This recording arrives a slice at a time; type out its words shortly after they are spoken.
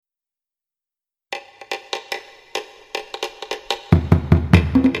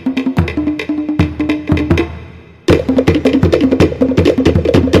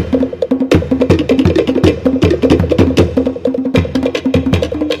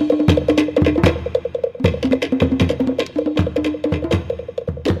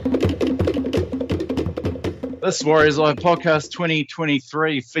This is Warriors Live Podcast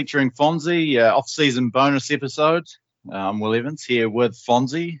 2023 featuring Fonzie, off-season bonus episode. Will Evans here with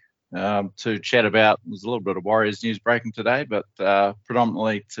Fonzie to chat about, there's a little bit of Warriors news breaking today, but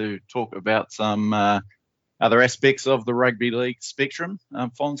predominantly to talk about some other aspects of the rugby league spectrum.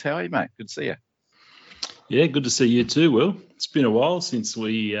 Fonz, how are you, mate? Good to see you. Yeah, good to see you too, Will. It's been a while since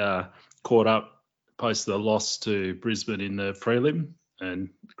we caught up post the loss to Brisbane in the prelim and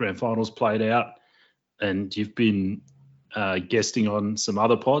the grand finals played out. And you've been guesting on some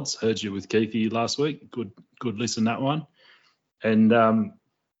other pods. Heard you with Keithy last week. Good listen, that one. And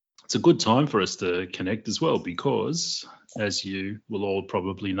it's a good time for us to connect as well because, as you will all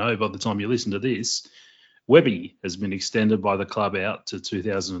probably know by the time you listen to this, Webby has been extended by the club out to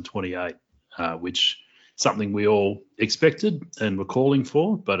 2028, which something we all expected and were calling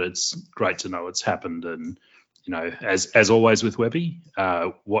for, but it's great to know it's happened. And, you know, as always with Webby,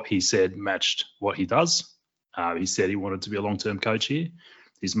 what he said matched what he does. He said he wanted to be a long-term coach here.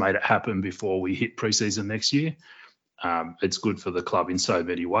 He's made it happen before we hit pre-season next year. It's good for the club in so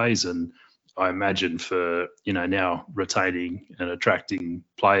many ways. And I imagine for, you know, now retaining and attracting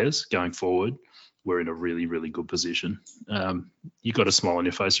players going forward, we're in a really, really good position. You got a smile on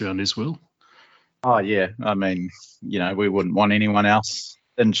your face around this, Will? Oh, yeah. I mean, you know, we wouldn't want anyone else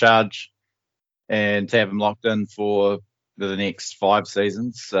in charge and to have him locked in for the next 5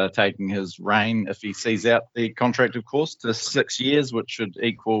 seasons, taking his reign, if he sees out the contract, of course, to 6 years, which should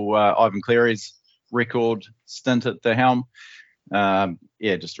equal Ivan Cleary's record stint at the helm.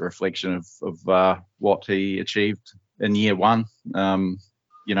 Yeah, just a reflection of what he achieved in year one.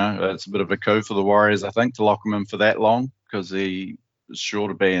 You know, it's a bit of a coup for the Warriors, I think, to lock him in for that long because he is sure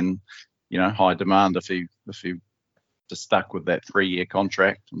to be in, you know, high demand if he just stuck with that 3-year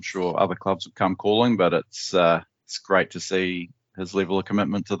contract. I'm sure other clubs would come calling, but it's great to see his level of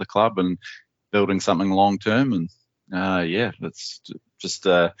commitment to the club and building something long term. And yeah, it's just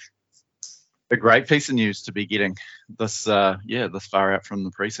a great piece of news to be getting this far out from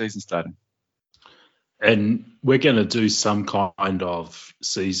the preseason starting. And we're going to do some kind of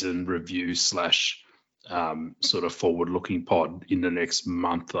season review / sort of forward-looking pod in the next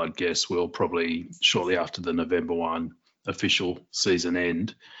month, I guess. We'll probably shortly after the November 1 official season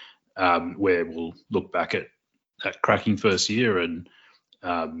end, where we'll look back at that cracking first year and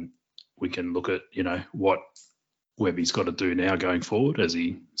we can look at, you know, what Webby's got to do now going forward as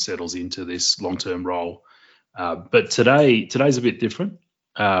he settles into this long-term role. But today's a bit different.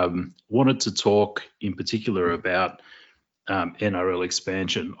 Wanted to talk in particular about NRL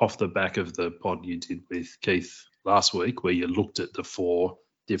expansion off the back of the pod you did with Keith last week, where you looked at the 4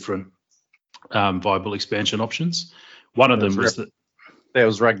 different viable expansion options. One of them was that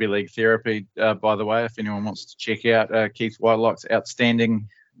was Rugby League Therapy, by the way, if anyone wants to check out Keith Whitelock's outstanding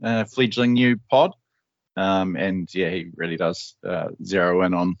fledgling new pod. And yeah, he really does zero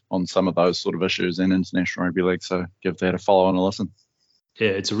in on some of those sort of issues in International Rugby League. So give that a follow and a listen.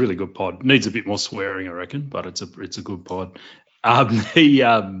 Yeah, it's a really good pod. Needs a bit more swearing, I reckon, but it's a good pod. So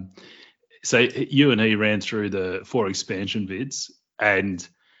you and he ran through the 4 expansion bids, and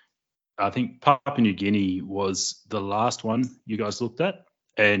I think Papua New Guinea was the last one you guys looked at,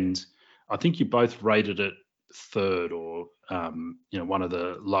 and I think you both rated it 3rd or one of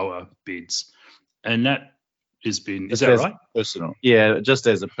the lower bids, and that has been is that right? Personal, yeah, just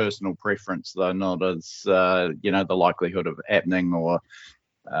as a personal preference though, not as the likelihood of happening or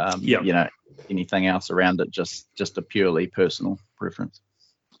anything else around it. Just a purely personal preference.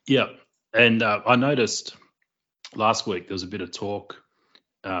 Yeah, and I noticed last week there was a bit of talk.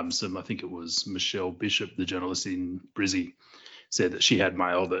 I think it was Michelle Bishop, the journalist in Brizzy, said that she had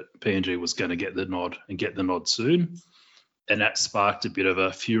mail that PNG was going to get the nod soon, and that sparked a bit of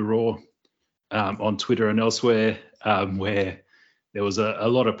a furore on Twitter and elsewhere, where there was a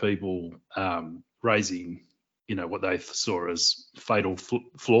lot of people raising, you know, what they saw as fatal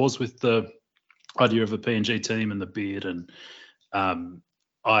flaws with the idea of a PNG team and the bid, and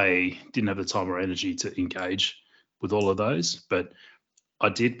I didn't have the time or energy to engage with all of those, but I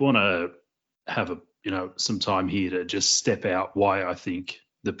did want to have some time here to just step out why I think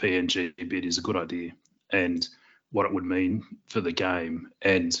the PNG bid is a good idea and what it would mean for the game.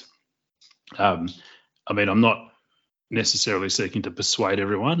 And I mean, I'm not necessarily seeking to persuade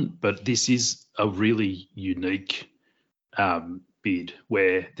everyone, but this is a really unique bid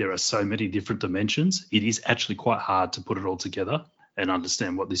where there are so many different dimensions. It is actually quite hard to put it all together and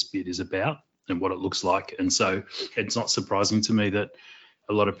understand what this bid is about and what it looks like. And so it's not surprising to me that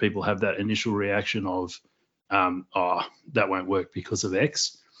a lot of people have that initial reaction of, that won't work because of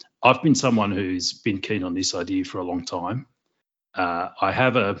X. I've been someone who's been keen on this idea for a long time. I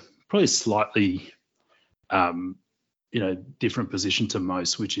have a probably slightly different position to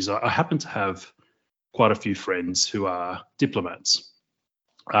most, which is I happen to have quite a few friends who are diplomats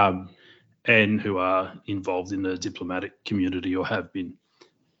and who are involved in the diplomatic community or have been.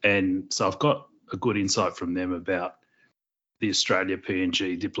 And so I've got a good insight from them about the Australia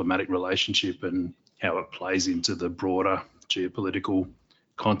PNG diplomatic relationship and how it plays into the broader geopolitical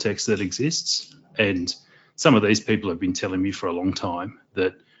context that exists. And some of these people have been telling me for a long time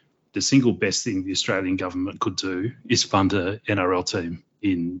that the single best thing the Australian government could do is fund a NRL team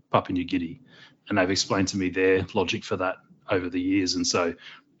in Papua New Guinea. And they've explained to me their logic for that over the years. And so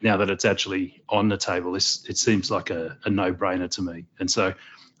now that it's actually on the table, it seems like a no-brainer to me. And so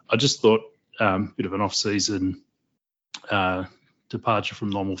I just thought bit of an off-season departure from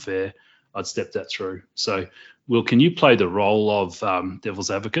normal fare, I'd step that through. So, Will, can you play the role of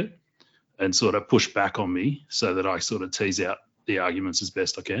devil's advocate and sort of push back on me so that I sort of tease out the arguments as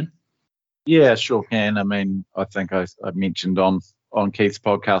best I can? Yeah, sure can. I mean, I think I mentioned on Keith's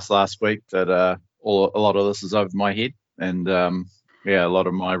podcast last week that a lot of this is over my head, and a lot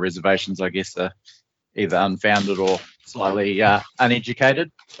of my reservations, I guess, are either unfounded or slightly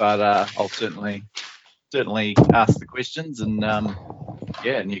uneducated. But I'll certainly ask the questions, and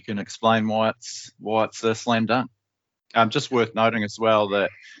and you can explain why it's a slam dunk. Just worth noting as well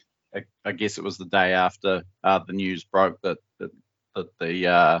that I guess it was the day after the news broke that it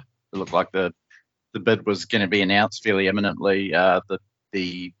looked like the bid was going to be announced fairly imminently.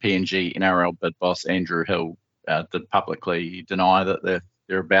 The PNG NRL bid boss Andrew Hill did publicly deny that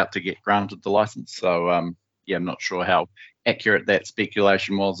they're about to get granted the license. So I'm not sure how accurate that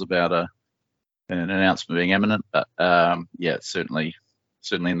speculation was about an announcement being imminent, but it's certainly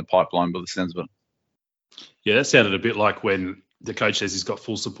in the pipeline by the sounds of it. Yeah, that sounded a bit like when the coach says he's got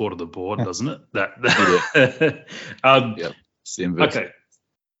full support of the board, doesn't it? Okay.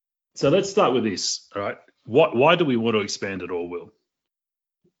 So let's start with this. All right. Why do we want to expand at all, Will?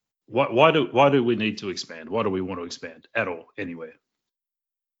 Why do we need to expand? Why do we want to expand at all, anywhere?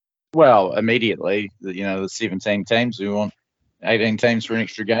 Well, immediately, the 17 teams, we want 18 teams for an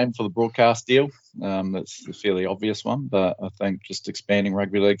extra game for the broadcast deal. That's the fairly obvious one, but I think just expanding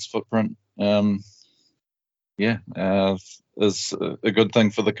rugby league's footprint, is a good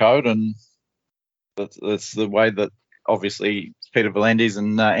thing for the code, and that's the way that obviously Peter V'landys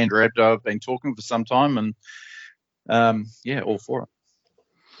and Andrew Abdo have been talking for some time, and all for it.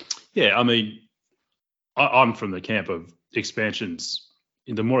 Yeah, I mean, I'm from the camp of expansions.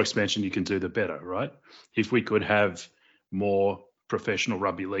 The more expansion you can do, the better, right? If we could have more professional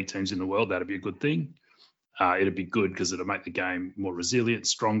rugby league teams in the world, that'd be a good thing. It'd be good because it'd make the game more resilient,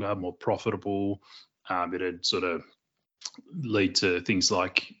 stronger, more profitable. It'd sort of lead to things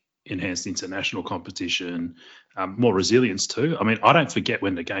like enhanced international competition, more resilience too. I mean, I don't forget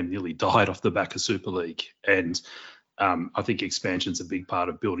when the game nearly died off the back of Super League, and I think expansion's a big part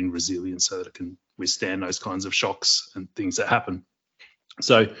of building resilience so that it can withstand those kinds of shocks and things that happen.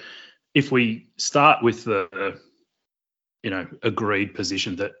 So if we start with the agreed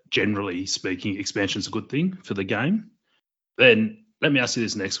position that generally speaking expansion's a good thing for the game, then let me ask you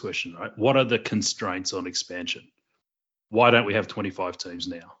this next question, right? What are the constraints on expansion? Why don't we have 25 teams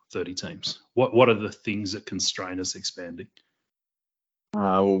now, 30 teams? What are the things that constrain us expanding?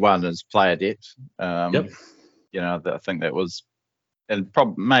 One is player depth. Yep. I think that was, and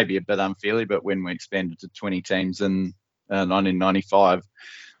probably maybe a bit unfairly, but when we expanded to 20 teams in 1995,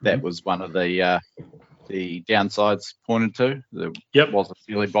 that was one of the downsides pointed to. It was a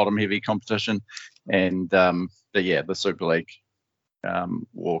fairly bottom-heavy competition, and the Super League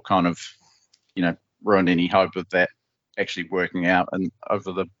will kind of, ruin any hope of that actually working out and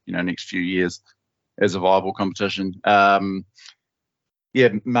over the next few years as a viable competition.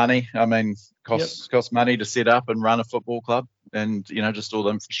 Money. I mean, costs money to set up and run a football club, and just all the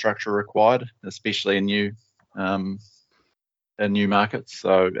infrastructure required, especially in new markets.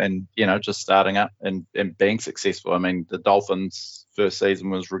 So, and just starting up and being successful. I mean, the Dolphins' first season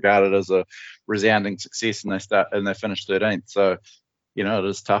was regarded as a resounding success, and they finished 13th. So, it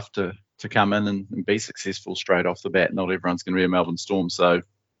is tough to come in and be successful straight off the bat. Not everyone's going to be a Melbourne Storm. So,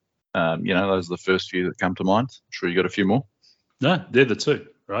 those are the first few that come to mind. I'm sure you got a few more. No, they're the two,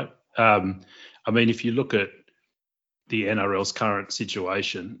 right? I mean, if you look at the NRL's current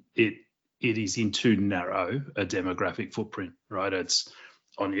situation, it is in too narrow a demographic footprint, right? It's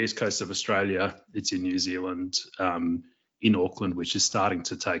on the east coast of Australia, it's in New Zealand, in Auckland, which is starting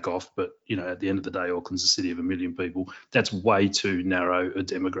to take off. But, at the end of the day, Auckland's a city of 1 million people. That's way too narrow a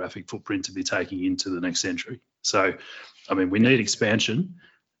demographic footprint to be taking into the next century. So, I mean, we need expansion.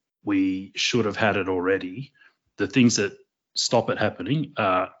 We should have had it already. The things that stop it happening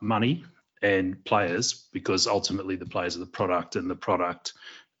are money and players, because ultimately the players are the product, and the product,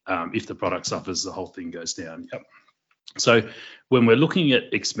 if the product suffers, the whole thing goes down. Yep. So when we're looking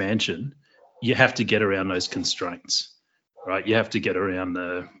at expansion, you have to get around those constraints, right? You have to get around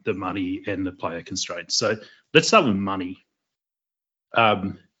the money and the player constraints. So let's start with money.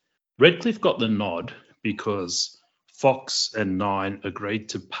 Redcliffe got the nod because Fox and Nine agreed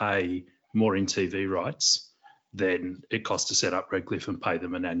to pay more in TV rights than it cost to set up Redcliffe and pay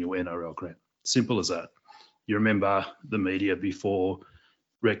them an annual NRL grant. Simple as that. You remember the media before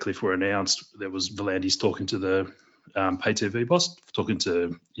Redcliffe were announced, there was Volandis talking to the pay TV boss, talking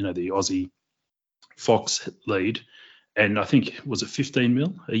to, the Aussie Fox lead, and I think, was it 15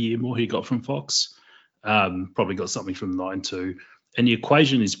 mil a year more he got from Fox? Probably got something from Nine too. And the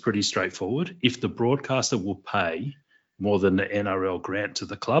equation is pretty straightforward. If the broadcaster will pay more than the NRL grant to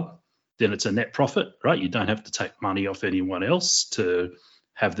the club, then it's a net profit, right? You don't have to take money off anyone else to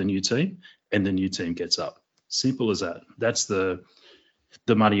have the new team, and the new team gets up. Simple as that. That's the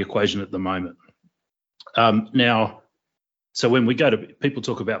money equation at the moment. Now, so when we go to, people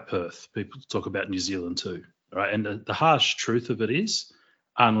talk about Perth, people talk about New Zealand too, right? And the harsh truth of it is,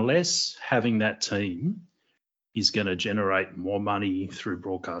 unless having that team is going to generate more money through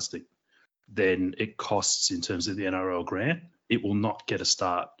broadcasting than it costs in terms of the NRL grant, it will not get a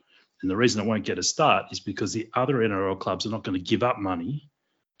start. And the reason it won't get a start is because the other NRL clubs are not going to give up money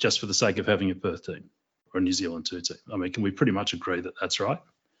just for the sake of having a Perth team or a New Zealand 2 team. I mean, can we pretty much agree that that's right?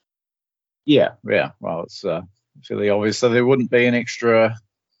 Yeah. Well, it's fairly obvious. So there wouldn't be an extra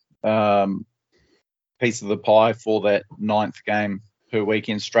piece of the pie for that 9th game per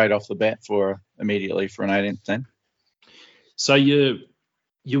weekend straight off the bat immediately for an 18th team. So you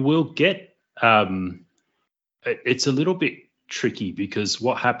will get. It's a little bit tricky, because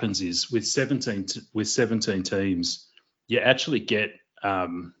what happens is with 17 teams, you actually get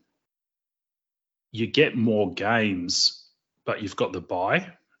more games, but you've got the bye,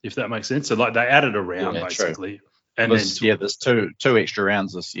 if that makes sense. So like they added a round basically, true. And there's two extra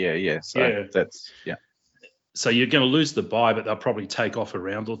rounds this year. Yeah, so that's So you're going to lose the bye, but they'll probably take off a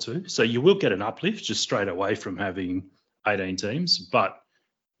round or two. So you will get an uplift just straight away from having 18 teams, but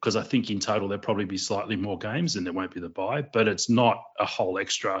because I think in total there'll probably be slightly more games and there won't be the bye, but it's not a whole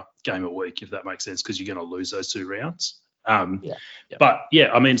extra game a week, if that makes sense, because you're going to lose those 2 rounds. But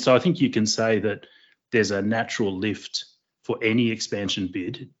I mean, so I think you can say that there's a natural lift for any expansion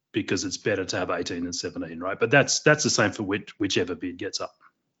bid, because it's better to have 18 than 17, right? But that's the same for whichever bid gets up.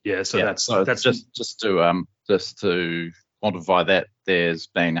 Yeah, so that's just to quantify that. There's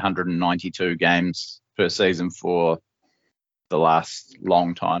been 192 games per season for the last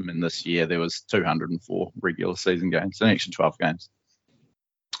long time, and this year there was 204 regular season games, an extra 12 games.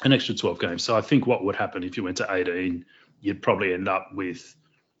 So I think what would happen if you went to 18, you'd probably end up with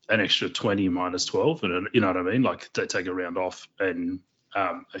an extra 20 minus 12, and you know what I mean? Like they take a round off and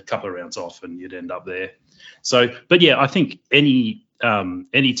a couple of rounds off, and you'd end up there. So, but yeah, I think any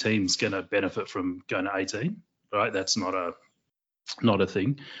team's going to benefit from going to 18, right? That's not a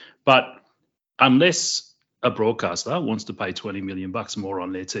thing. But unless a broadcaster wants to pay $20 million more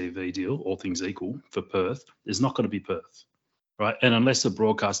on their TV deal, all things equal, for Perth, there's not going to be Perth, right? And unless a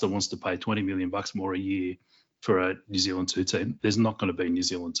broadcaster wants to pay $20 million more a year for a New Zealand 2 team, there's not going to be New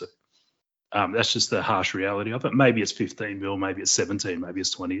Zealand 2. That's just the harsh reality of it. Maybe it's 15 mil, maybe it's 17, maybe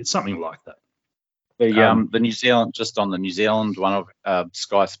it's 20. It's something like that. The New Zealand, just on the New Zealand one of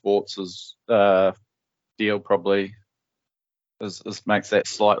Sky Sports' deal probably makes that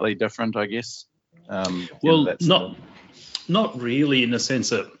slightly different, I guess. Not really, in the sense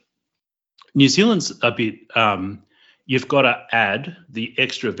that New Zealand's a bit. You've got to add the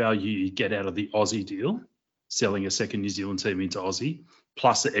extra value you get out of the Aussie deal, selling a second New Zealand team into Aussie,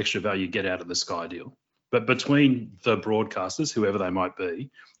 plus the extra value you get out of the Sky deal. But between the broadcasters, whoever they might be,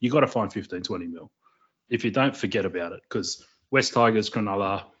 you've got to find 15, 20 mil. If you don't, forget about it, because West Tigers,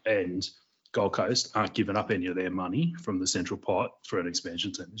 Cronulla and Gold Coast aren't giving up any of their money from the central pot for an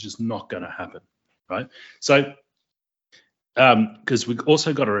expansion team. It's just not going to happen, right? So, because we've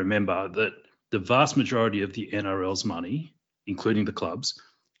also got to remember that the vast majority of the NRL's money, including the clubs,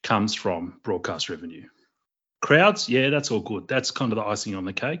 comes from broadcast revenue. Crowds, yeah, that's all good. That's kind of the icing on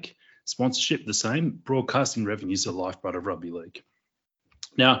the cake. Sponsorship, the same. Broadcasting revenue is the lifeblood of rugby league.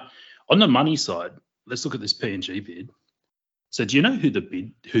 Now, on the money side, let's look at this PNG bid. So, do you know who the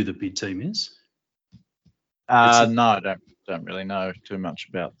bid team is? No, I don't really know too much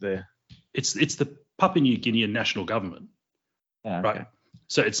about there. It's the Papua New Guinean national government, okay. Right?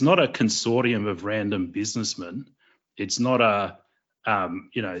 So it's not a consortium of random businessmen. It's not a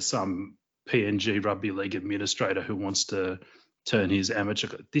some PNG rugby league administrator who wants to turn his amateur.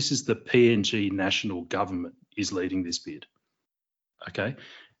 This is the PNG national government is leading this bid. Okay,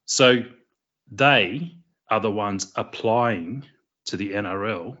 so they are the ones applying to the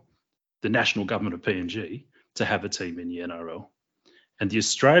NRL, the national government of PNG, to have a team in the NRL. And the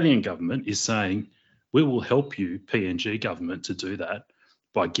Australian government is saying, we will help you, PNG government, to do that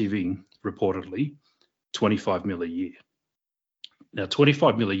by giving, reportedly, 25 mil a year. Now,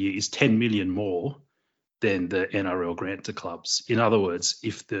 25 mil a year is 10 million more than the NRL grant to clubs. In other words,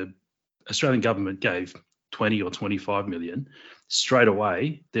 if the Australian government gave 20 or 25 million, straight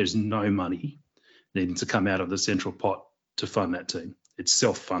away, there's no money needing to come out of the central pot to fund that team. It's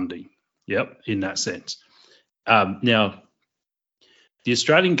self-funding, in that sense. Now, the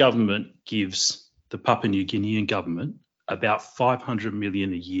Australian government gives the Papua New Guinean government about 500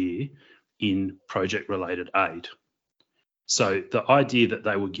 million a year in project-related aid. So the idea that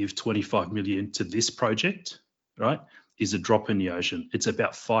they will give 25 million to this project, right, is a drop in the ocean. It's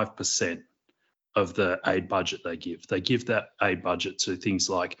about 5% of the aid budget they give. They give that aid budget to things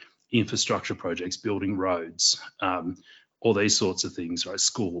like infrastructure projects, building roads, all these sorts of things, right,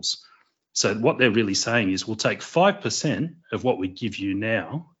 schools. So what they're really saying is we'll take 5% of what we give you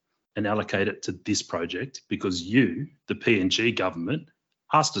now and allocate it to this project because you, the PNG government,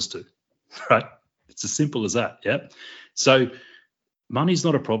 asked us to, right? It's as simple as that, So money's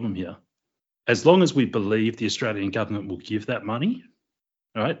not a problem here. As long as we believe the Australian government will give that money,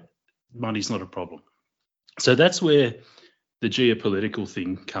 right, money's not a problem. So that's where the geopolitical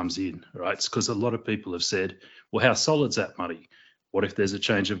thing comes in, right? It's because a lot of people have said, well, how solid's that money? What if there's a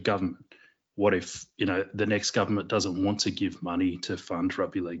change of government? What if, the next government doesn't want to give money to fund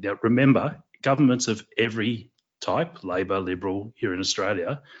rugby league? Now, remember, governments of every type, Labor, Liberal, here in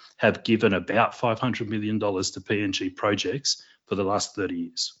Australia, have given about $500 million to PNG projects for the last 30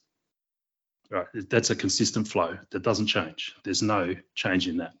 years. Right, that's a consistent flow that doesn't change. There's no change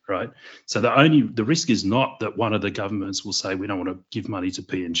in that, right? So the risk is not that one of the governments will say we don't want to give money to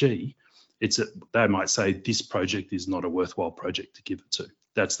PNG. It's that they might say this project is not a worthwhile project to give it to.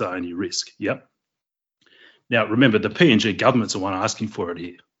 That's the only risk. Yep. Now remember, the PNG government's the one asking for it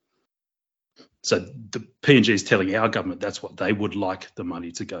here. So the PNG is telling our government that's what they would like the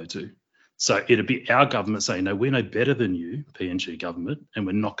money to go to. So it'd be our government saying, no, we know better than you, PNG government, and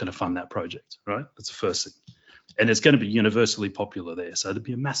we're not going to fund that project, right? That's the first thing. And it's going to be universally popular there. So there'd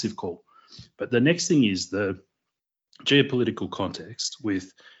be a massive call. But the next thing is the geopolitical context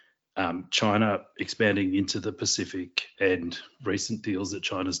with China expanding into the Pacific and recent deals that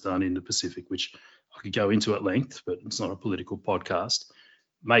China's done in the Pacific, which I could go into at length, but it's not a political podcast,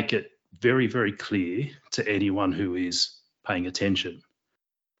 make it very, very clear to anyone who is paying attention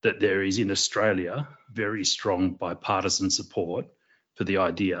that there is in Australia very strong bipartisan support for the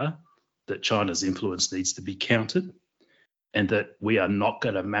idea that China's influence needs to be countered and that we are not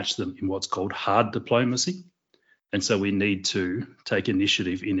going to match them in what's called hard diplomacy. And so we need to take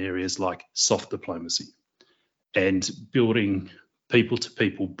initiative in areas like soft diplomacy and building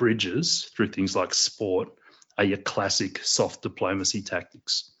people-to-people bridges through things like sport are your classic soft diplomacy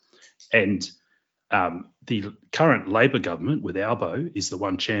tactics. And the current Labor government with Albo is the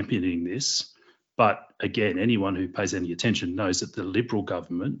one championing this. But again, anyone who pays any attention knows that the Liberal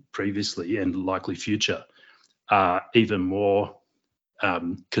government previously and likely future are even more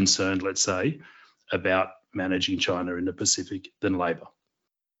concerned, let's say, about managing China in the Pacific than Labor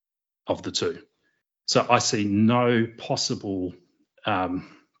of the two. So I see no possible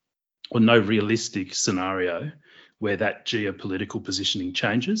or no realistic scenario where that geopolitical positioning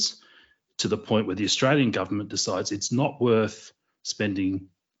changes to the point where the Australian government decides it's not worth spending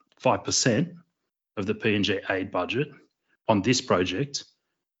 5% of the PNG aid budget on this project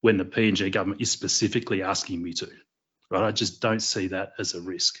when the PNG government is specifically asking me to, right? I just don't see that as a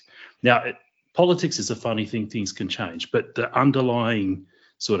risk. Now, politics is a funny thing, things can change, but the underlying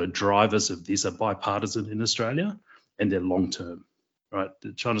sort of drivers of this are bipartisan in Australia and they're long-term, right?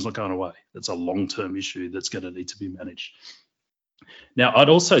 China's not going away. That's a long-term issue that's going to need to be managed. Now, I'd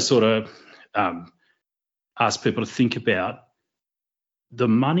also sort of ask people to think about the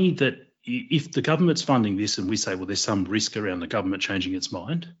money that if the government's funding this and we say, well, there's some risk around the government changing its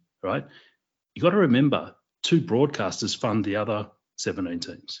mind, right? You got to remember 2 broadcasters fund the other 17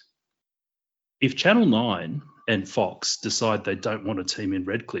 teams. If Channel 9 and Fox decide they don't want a team in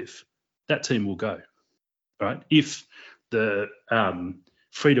Redcliffe, that team will go, right? If the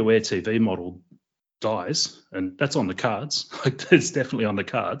free-to-air TV model dies, and that's on the cards, like it's definitely on the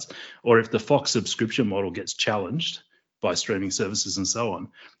cards, or if the Fox subscription model gets challenged by streaming services and so on,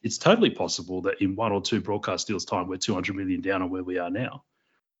 it's totally possible that in 1 or 2 broadcast deals time, we're 200 million down on where we are now.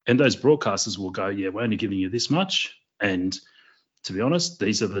 And those broadcasters will go, yeah, we're only giving you this much, and to be honest,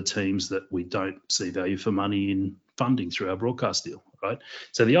 these are the teams that we don't see value for money in funding through our broadcast deal, right?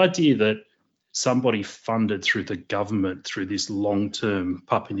 So the idea that somebody funded through the government through this long-term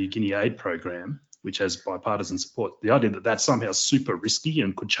Papua New Guinea aid program, which has bipartisan support, the idea that that's somehow super risky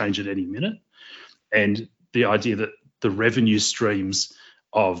and could change at any minute, and the idea that the revenue streams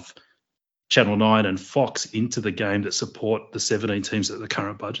of Channel 9 and Fox into the game that support the 17 teams at the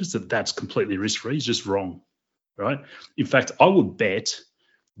current budgets, that's completely risk-free is just wrong, right? In fact, I would bet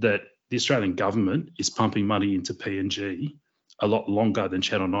that the Australian government is pumping money into PNG a lot longer than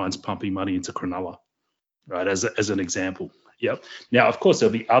Channel 9's pumping money into Cronulla, right, as an example. Yep. Now, of course,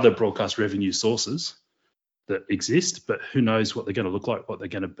 there'll be other broadcast revenue sources that exist, but who knows what they're going to look like, what they're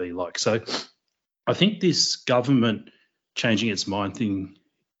going to be like. So I think this government changing its mind thing,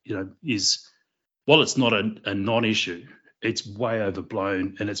 is, while it's not a non-issue, it's way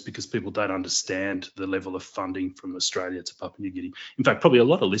overblown, and it's because people don't understand the level of funding from Australia to Papua New Guinea. In fact, probably a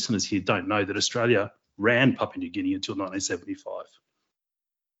lot of listeners here don't know that Australia ran Papua New Guinea until 1975.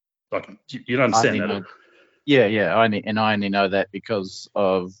 Like, you don't understand that? Yeah. I only know that because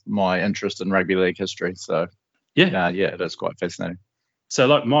of my interest in rugby league history. So yeah, that's quite fascinating. So,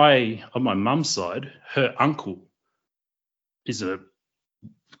 like, on my mum's side, her uncle is a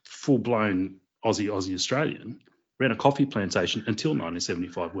full-blown Aussie Australian, ran a coffee plantation until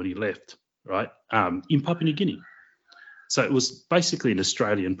 1975 when he left, right, in Papua New Guinea. So it was basically an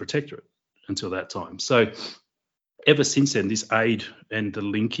Australian protectorate until that time. So ever since then, this aid and the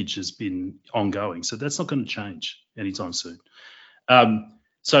linkage has been ongoing. So that's not going to change anytime soon.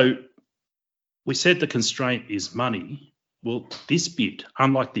 So we said the constraint is money. Well, this bid,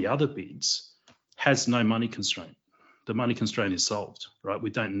 unlike the other bids, has no money constraint. The money constraint is solved, right? We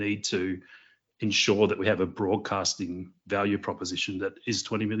don't need to ensure that we have a broadcasting value proposition that is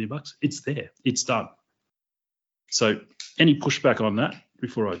 $20 million. It's there. It's done. So any pushback on that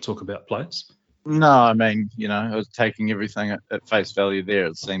before I talk about players? No, I mean, I was taking everything at face value there.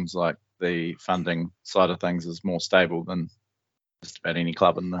 It seems like the funding side of things is more stable than just about any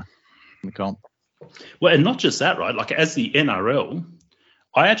club in the comp. Well, and not just that, right? Like, as the NRL,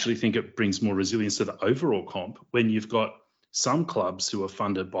 I actually think it brings more resilience to the overall comp when you've got some clubs who are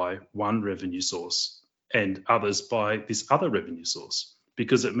funded by one revenue source and others by this other revenue source,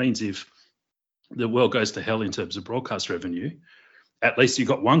 because it means if the world goes to hell in terms of broadcast revenue, at least you've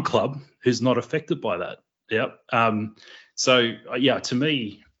got one club who's not affected by that. Yep. To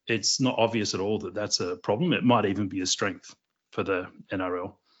me, it's not obvious at all that that's a problem. It might even be a strength for the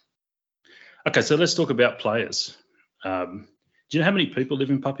NRL. Okay, so let's talk about players. Do you know how many people live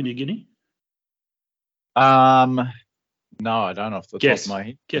in Papua New Guinea? No, I don't off the top of my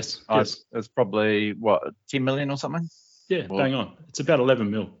head. Guess. It's probably, 10 million or something? Yeah, bang on. It's about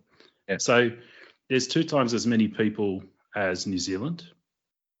 11 mil. Yeah. So there's 2 times as many people as New Zealand.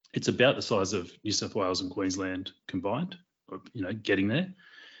 It's about the size of New South Wales and Queensland combined, getting there.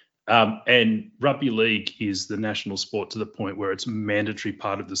 And rugby league is the national sport to the point where it's a mandatory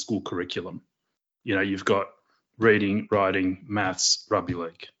part of the school curriculum. You've got reading, writing, maths, rugby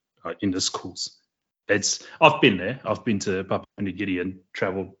league in the schools. I've been there. I've been to Papua New Guinea and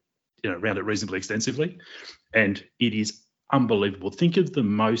travelled, around it reasonably extensively, and it is unbelievable. Think of the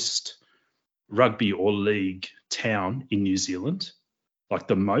most rugby or league town in New Zealand, like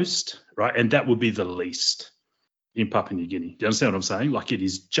the most, right? And that would be the least in Papua New Guinea. Do you understand what I'm saying? Like, it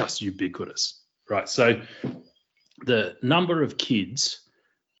is just ubiquitous, right? So the number of kids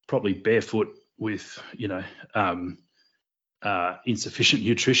probably barefoot with, insufficient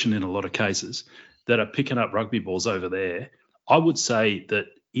nutrition in a lot of cases that are picking up rugby balls over there, I would say that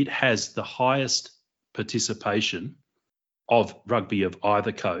it has the highest participation of rugby of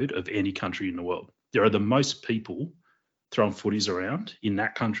either code of any country in the world. There are the most people throwing footies around in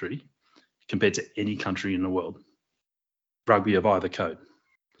that country compared to any country in the world. Rugby of either code.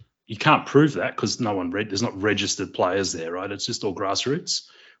 You can't prove that because there's not registered players there, right? It's just all grassroots.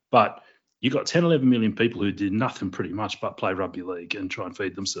 But you've got 10, 11 million people who do nothing pretty much but play rugby league and try and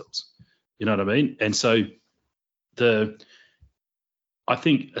feed themselves. You know what I mean? And so I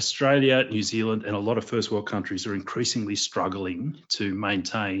think Australia, New Zealand, and a lot of first world countries are increasingly struggling to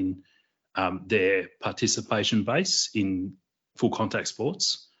maintain their participation base in full contact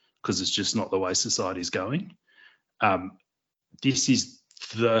sports because it's just not the way society is going. This is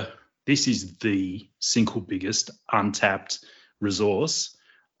the single biggest untapped resource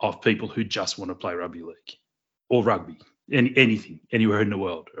of people who just want to play rugby league or rugby, anything, anywhere in the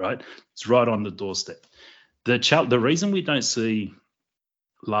world, right? It's right on the doorstep. The reason we don't see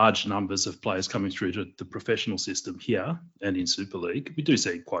large numbers of players coming through to the professional system here and in Super League, we do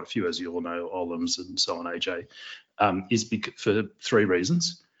see quite a few, as you all know, Olams and so on, AJ, is for three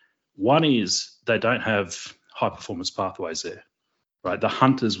reasons. One is they don't have high performance pathways there, right? The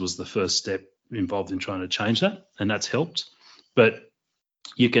Hunters was the first step involved in trying to change that, and that's helped. But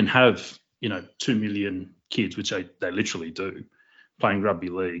you can have, 2 million kids, which they literally do, playing rugby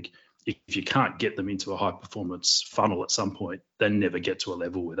league. If you can't get them into a high performance funnel at some point, they never get to a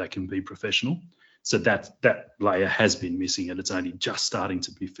level where they can be professional. So that layer has been missing, and it's only just starting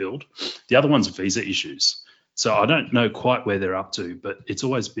to be filled. The other one's visa issues. So I don't know quite where they're up to, but it's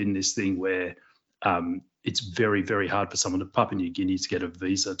always been this thing where it's very, very hard for someone in Papua New Guinea to get a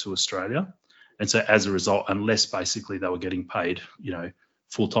visa to Australia. And so as a result, unless basically they were getting paid,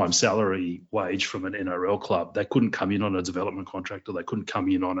 full-time salary wage from an NRL club, they couldn't come in on a development contract, or they couldn't come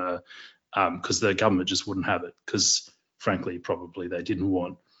in on because the government just wouldn't have it, because frankly, probably they didn't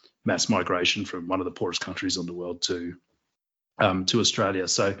want mass migration from one of the poorest countries in the world to Australia.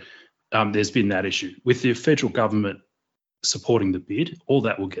 So there's been that issue. With the federal government supporting the bid, all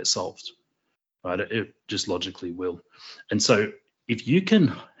that will get solved, right? It just logically will. And so if you can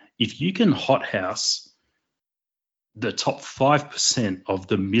hothouse the top 5% of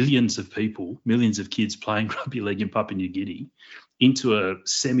the millions of kids playing rugby league in Papua New Guinea into a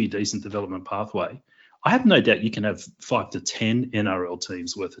semi-decent development pathway, I have no doubt you can have 5 to 10 NRL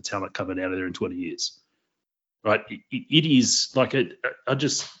teams worth of talent coming out of there in 20 years, right? It is like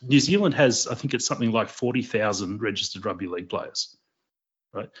New Zealand has, I think it's something like 40,000 registered rugby league players,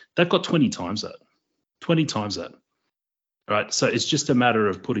 right? They've got 20 times that. Right, so it's just a matter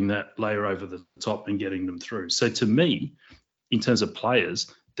of putting that layer over the top and getting them through. So to me, in terms of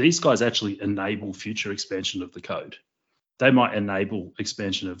players, these guys actually enable future expansion of the code. They might enable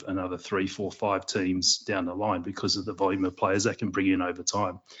expansion of another 3, 4, 5 teams down the line because of the volume of players they can bring in over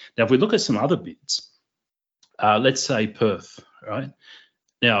time. Now, if we look at some other bids, let's say Perth, right?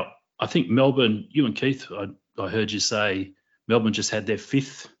 Now, I think Melbourne, you and Keith, I heard you say Melbourne just had their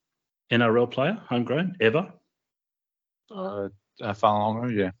 5th NRL player, homegrown, ever.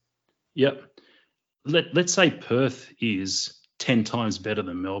 Whalongo, yeah. Yep. Let's say Perth is 10 times better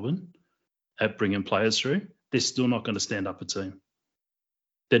than Melbourne at bringing players through. They're still not going to stand up a team.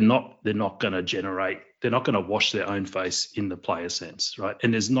 They're not going to generate. They're not going to wash their own face in the player sense, right?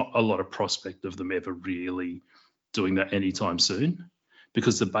 And there's not a lot of prospect of them ever really doing that anytime soon,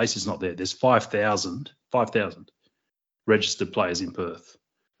 because the base is not there. There's 5,000 registered players in Perth.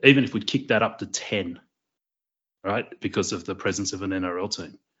 Even if we kick that up to 10. Right, because of the presence of an NRL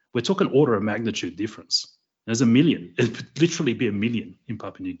team, we're talking order of magnitude difference. There's a million. It would literally be a million in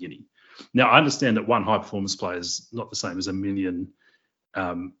Papua New Guinea. Now, I understand that one high performance player is not the same as a million,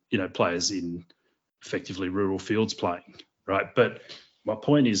 players in effectively rural fields playing, right? But my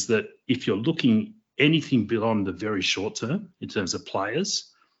point is that if you're looking anything beyond the very short term in terms of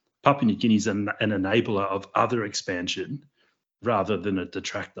players, Papua New Guinea is an enabler of other expansion rather than a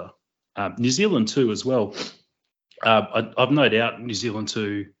detractor. New Zealand too, as well. I've no doubt New Zealand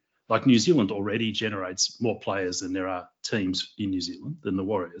too, like New Zealand already generates more players than there are teams in New Zealand than the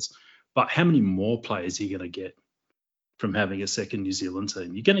Warriors. But how many more players are you going to get from having a second New Zealand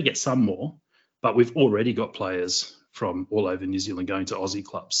team? You're going to get some more, but we've already got players from all over New Zealand going to Aussie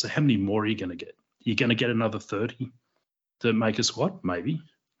clubs. So how many more are you going to get? You're going to get another 30 to make a squad, maybe.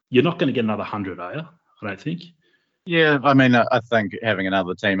 You're not going to get another 100, are you? I don't think. Yeah, I mean, I think having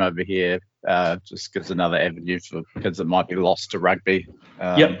another team over here just gives another avenue for kids that might be lost to rugby,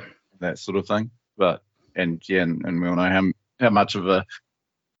 that sort of thing. And we all know how much of a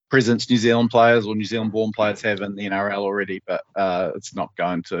presence New Zealand players or New Zealand-born players have in the NRL already, but it's not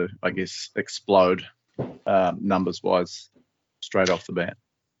going to, I guess, explode numbers-wise straight off the bat.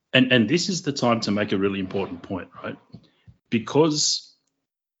 And this is the time to make a really important point, right? Because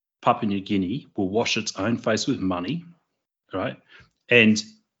Papua New Guinea will wash its own face with money, right? And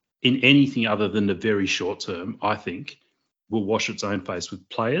in anything other than the very short term, I think, will wash its own face with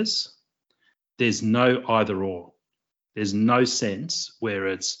players. There's no either or. There's no sense where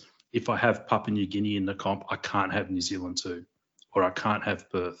it's, if I have Papua New Guinea in the comp, I can't have New Zealand too, or I can't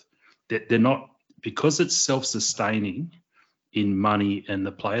have Perth. They're not, because it's self-sustaining in money and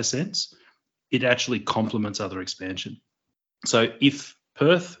the player sense, it actually complements other expansion. So if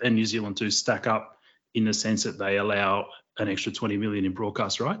Perth and New Zealand do stack up in the sense that they allow an extra 20 million in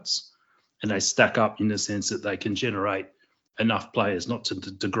broadcast rights, and they stack up in the sense that they can generate enough players not to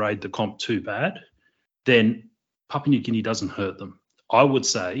degrade the comp too bad, then Papua New Guinea doesn't hurt them. I would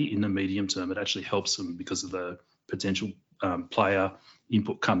say in the medium term, it actually helps them because of the potential player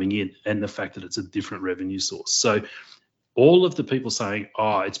input coming in and the fact that it's a different revenue source. So all of the people saying,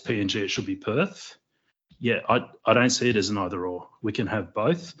 oh, it's PNG, it should be Perth. Yeah, I don't see it as an either or. We can have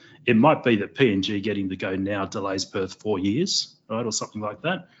both. It might be that PNG getting to go now delays Perth 4 years, right, or something like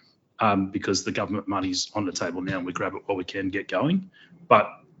that, because the government money's on the table now and we grab it while we can get going. But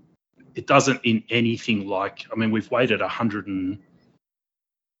it doesn't in anything like, I mean, we've waited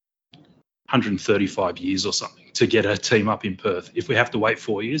 135 years or something to get a team up in Perth. If we have to wait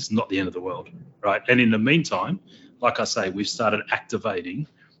 4 years, not the end of the world, right? And in the meantime, like I say, we've started activating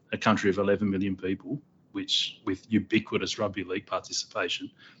a country of 11 million people, which with ubiquitous rugby league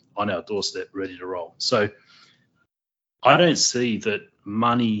participation on our doorstep, ready to roll. So I don't see that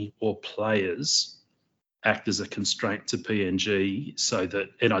money or players act as a constraint to PNG, so that,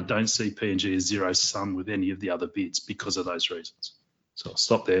 and I don't see PNG as zero sum with any of the other bids because of those reasons. So I'll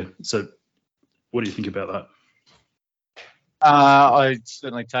stop there. So what do you think about that? I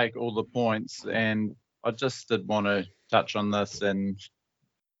certainly take all the points, and I just did want to touch on this and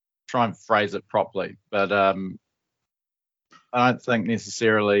try and phrase it properly. But I don't think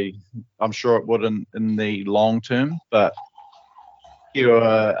necessarily, I'm sure it would in the long term, but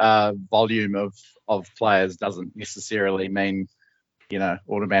pure volume of players doesn't necessarily mean,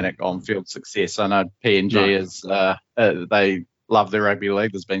 automatic on-field success. I know PNG is, they love their rugby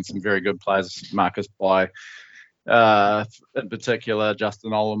league. There's been some very good players, Marcus Bai, in particular,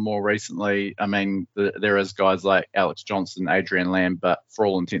 Justin Olam more recently. I mean, there is guys like Alex Johnson, Adrian Lamb, but for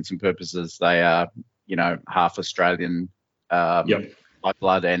all intents and purposes, they are, half Australian by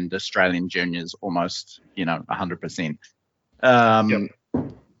blood and Australian juniors, almost, 100%.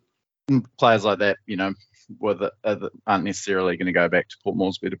 Players like that, aren't necessarily going to go back to Port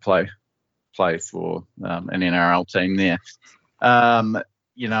Moresby to play for an NRL team there.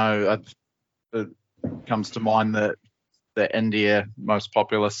 It comes to mind that India, most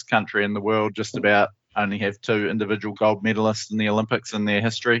populous country in the world, just about only have 2 individual gold medalists in the Olympics in their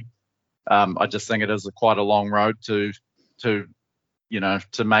history. I just think it is quite a long road to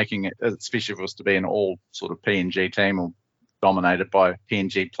making it, especially if it was to be an all sort of PNG team or dominated by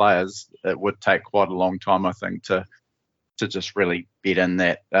PNG players. It would take quite a long time, I think, to just really bed in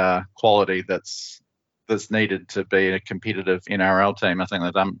that quality that's needed to be a competitive NRL team. I think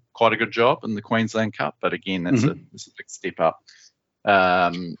they've done quite a good job in the Queensland Cup, but again, it's a big step up.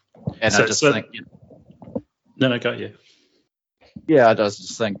 And I just think, no, go, yeah. Yeah, I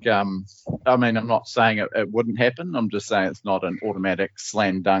just think, I mean, I'm not saying it wouldn't happen. I'm just saying it's not an automatic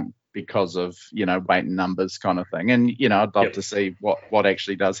slam dunk because of, weight and numbers kind of thing. And, I'd love to see what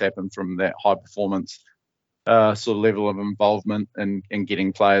actually does happen from that high performance sort of level of involvement and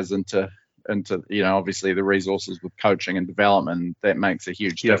getting players into, obviously the resources with coaching and development. That makes a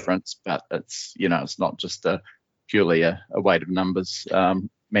huge difference, but it's, it's not just purely a weight of numbers,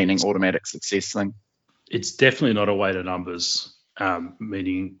 meaning automatic success thing. It's definitely not a weight of numbers,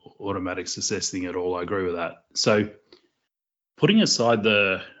 meaning automatic success thing at all. I agree with that. So putting aside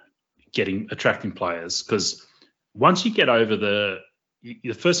attracting players, because once you get over the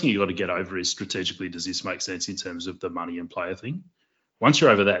first thing you got to get over is strategically, does this make sense in terms of the money and player thing? Once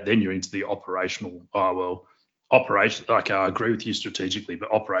you're over that, then you're into the operational. Operation. Okay, I agree with you strategically,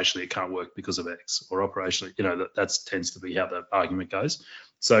 but operationally it can't work because of X, or operationally, that tends to be how the argument goes.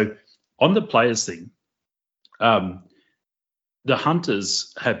 So on the players thing, the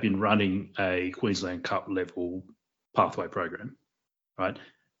Hunters have been running a Queensland Cup level pathway program, right?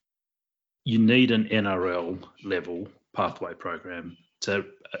 You need an NRL level pathway program to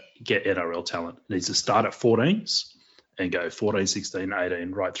get NRL talent. It needs to start at 14s and go 14, 16,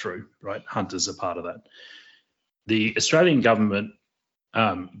 18, right through, right? Hunters are part of that. The Australian government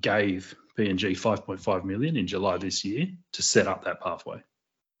gave PNG 5.5 million in July this year to set up that pathway,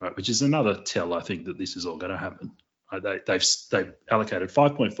 right? Which is another tell, I think, that this is all going to happen. They've allocated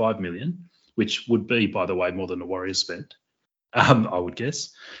 5.5 million, which would be, by the way, more than the Warriors spent, I would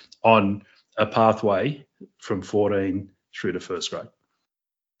guess, on a pathway from 14 through to first grade.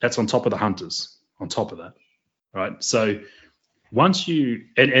 That's on top of the Hunters, on top of that, right? So once you,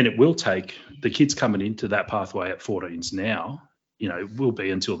 and it will take the kids coming into that pathway at 14s now, it will be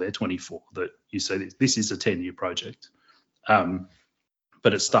until they're 24 that you say this is a 10-year project.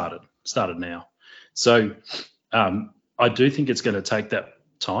 But it started now. So I do think it's going to take that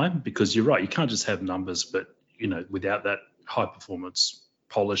time, because you're right, you can't just have numbers, but, without that high performance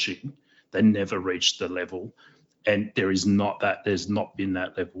polishing, they never reached the level. And there's not been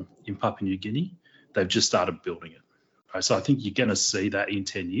that level in Papua New Guinea. They've just started building it. Right? So I think you're going to see that in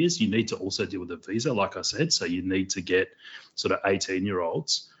 10 years. You need to also deal with the visa, like I said. So you need to get sort of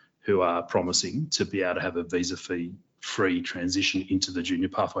 18-year-olds who are promising to be able to have a visa fee free transition into the junior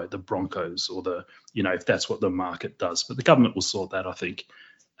pathway, the Broncos or if that's what the market does. But the government will sort that, I think.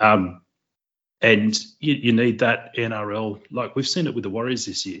 And you need that NRL, like we've seen it with the Warriors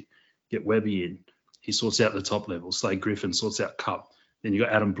this year. Get Webby in, he sorts out the top level. Slade Griffin sorts out Cup. Then you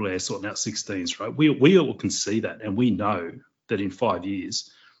got Adam Blair sorting out 16s, right? We all can see that, and we know that in 5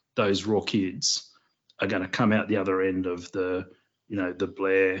 years, those raw kids are going to come out the other end of the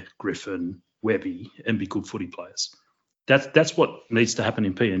Blair, Griffin, Webby, and be good footy players. That's what needs to happen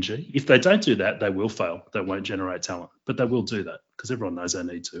in PNG. If they don't do that, they will fail. They won't generate talent, but they will do that because everyone knows they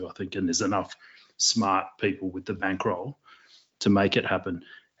need to, I think, and there's enough smart people with the bankroll to make it happen.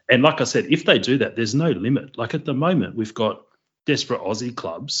 And like I said, if they do that, there's no limit. Like at the moment, we've got desperate Aussie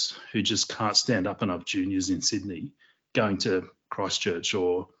clubs who just can't stand up enough juniors in Sydney going to Christchurch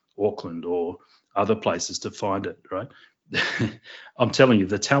or Auckland or other places to find it, right? I'm telling you,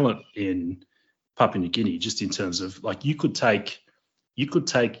 the talent in Papua New Guinea, just in terms of like you could say,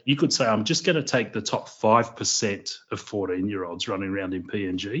 I'm just going to take the top 5% of 14-year-olds running around in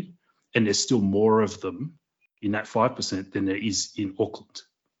PNG, and there's still more of them in that 5% than there is in Auckland.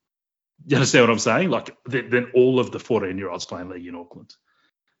 You understand what I'm saying? Like than all of the 14-year-olds playing league in Auckland.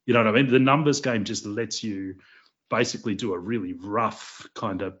 You know what I mean? The numbers game just lets you basically do a really rough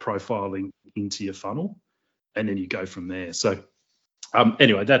kind of profiling into your funnel, and then you go from there. So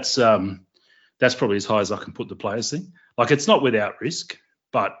anyway, that's probably as high as I can put the players thing. Like it's not without risk,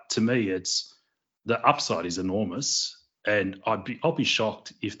 but to me, it's the upside is enormous, and I'll be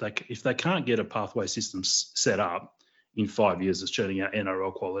shocked if they can't get a pathway system set up in 5 years that's churning out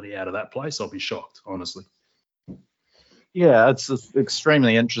NRL quality out of that place. I'll be shocked, honestly. Yeah, it's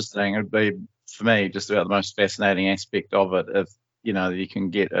extremely interesting. It'd be, for me, just about the most fascinating aspect of it if, you can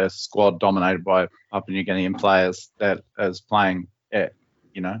get a squad dominated by Papua New Guinean players that is playing at,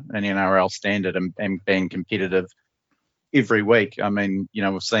 an NRL standard and being competitive every week. I mean,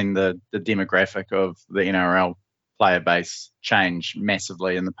 we've seen the demographic of the NRL player base change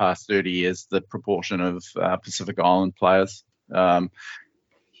massively in the past 30 years, the proportion of Pacific Island players. They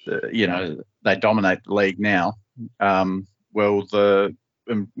dominate the league now. We've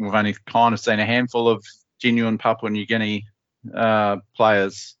only kind of seen a handful of genuine Papua New Guinea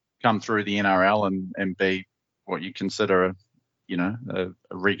players come through the NRL and be what you consider a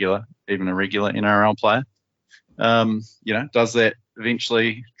regular NRL player. Does that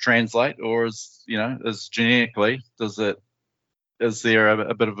eventually translate, or is genetically, is there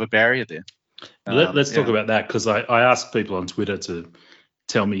a bit of a barrier there? Let's talk about that, because I asked people on Twitter to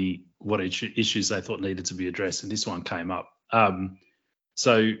tell me what issues they thought needed to be addressed, and this one came up.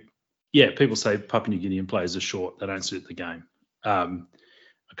 So people say Papua New Guinean players are short; they don't suit the game.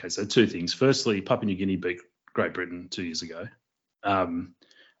 Okay, so two things. Firstly, Papua New Guinea beat Great Britain 2 years ago.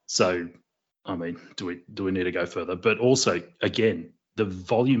 So, I mean, do we need to go further? But also, again, the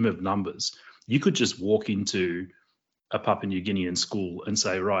volume of numbers. You could just walk into a Papua New Guinean school and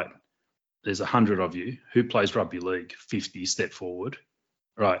say, right, there's 100 of you. Who plays rugby league? 50, step forward.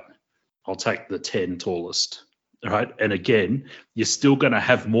 Right, I'll take the 10 tallest. Right, and again, you're still going to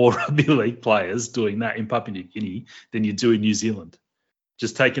have more rugby league players doing that in Papua New Guinea than you do in New Zealand.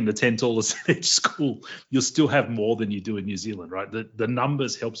 Just taking the 10 tallest in each school, you'll still have more than you do in New Zealand, right? The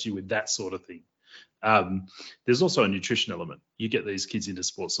numbers helps you with that sort of thing. There's also a nutrition element. You get these kids into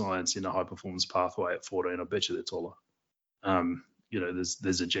sports science in a high performance pathway at 14, I bet you they're taller.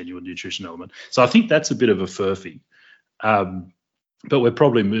 There's a genuine nutrition element. So I think that's a bit of a furphy. But we're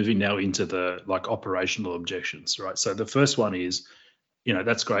probably moving now into the operational objections, right? So the first one is,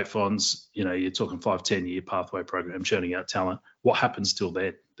 that's great, Fonz. You're talking 5-10 year pathway program, churning out talent. What happens till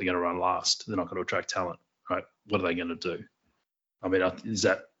then? They're going to run last. They're not going to attract talent, right? What are they going to do? I mean, is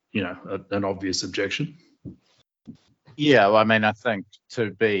that, an obvious objection? Yeah, well, I mean, I think to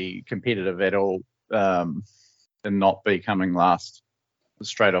be competitive at all and not be coming last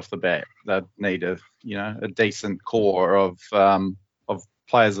straight off the bat, they need a decent core of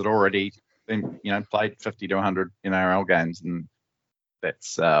players that already been, played 50 to 100 NRL games, and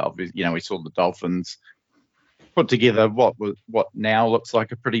that's obvious. We saw the Dolphins put together what now looks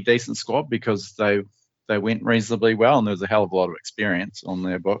like a pretty decent squad because they went reasonably well, and there's a hell of a lot of experience on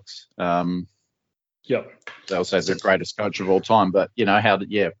their books. Yep. They also have the greatest coach of all time, but how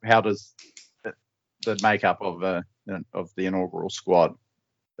does the makeup of the inaugural squad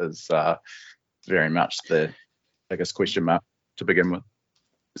is very much the biggest question mark to begin with.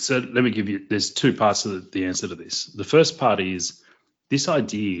 So let me give you, there's two parts of the answer to this. The first part is this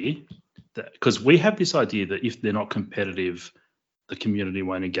idea that, because we have this idea that if they're not competitive, the community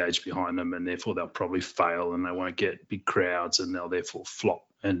won't engage behind them, and therefore they'll probably fail and they won't get big crowds and they'll therefore flop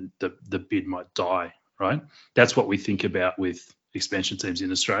and the bid might die, right? That's what we think about with expansion teams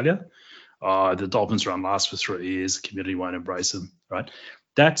in Australia. The Dolphins run last for 3 years, the community won't embrace them, right?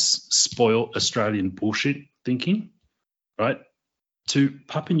 That's spoiled Australian bullshit thinking, right? To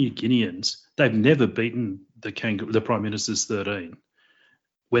Papua New Guineans, they've never beaten the Prime Minister's 13.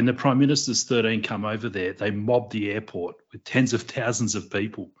 When the Prime Minister's 13 come over there, they mob the airport with tens of thousands of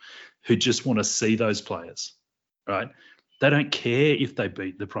people who just want to see those players, right? They don't care if they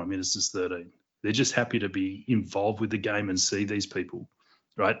beat the Prime Minister's 13. They're just happy to be involved with the game and see these people,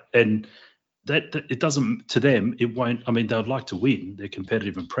 right? And that it doesn't, to them, it won't, I mean, they'd like to win. They're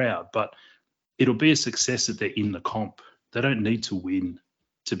competitive and proud, but it'll be a success that they're in the comp. They don't need to win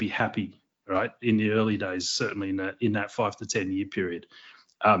to be happy, right? In the early days, certainly in that 5 to 10 year period.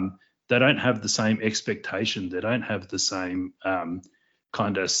 They don't have the same expectation. They don't have the same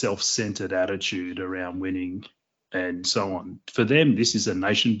kind of self-centered attitude around winning and so on. For them, this is a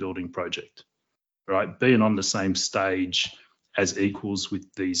nation-building project, right? Being on the same stage as equals with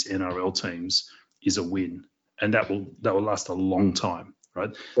these NRL teams is a win, and that will last a long time, right?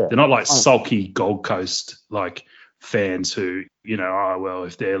 Yeah. They're not like sulky Gold Coast like fans who, you know, oh well,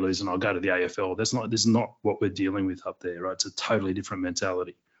 if they're losing, I'll go to the AFL. This is not what we're dealing with up there, right? It's a totally different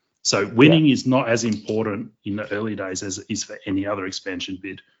mentality. So winning is not as important in the early days as it is for any other expansion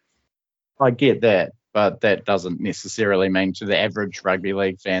bid. I get that, but that doesn't necessarily mean to the average rugby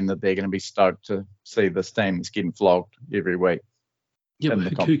league fan that they're going to be stoked to see this team that's getting flogged every week in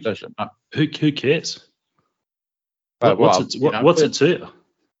the competition. Who cares? What's it to?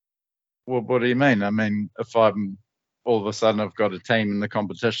 Well, what do you mean? I mean, if I'm all of a sudden I've got a team in the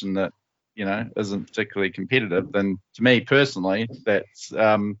competition that, you know, isn't particularly competitive, then to me personally, that's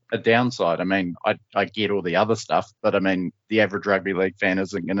a downside. I mean, I get all the other stuff, but I mean, the average rugby league fan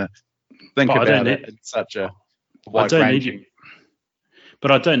isn't going to think about it in such a wide-ranging.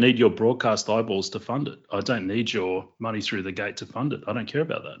 But I don't need your broadcast eyeballs to fund it. I don't need your money through the gate to fund it. I don't care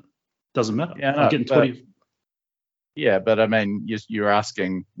about that. Doesn't matter. Yeah, I'm getting 20. Yeah, but I mean, you're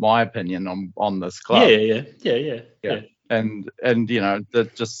asking my opinion on this club. Yeah. And you know,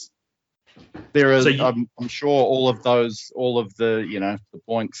 that just there is. I'm sure all of the you know, the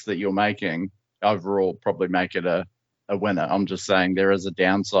points that you're making overall probably make it a winner. I'm just saying there is a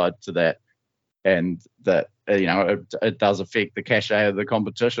downside to that, and that you know it does affect the cachet of the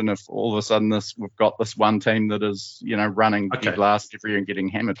competition if all of a sudden we've got this one team that is, you know, running dead last every year and getting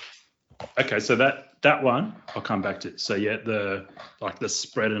hammered. Okay, so that one I'll come back to. So yeah, the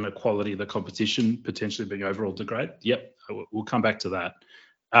spread and equality of the competition potentially being overall degraded. Yep, we'll come back to that.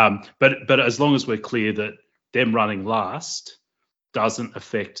 But as long as we're clear that them running last doesn't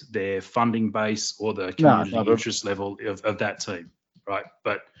affect their funding base or the community interest level of that team, right?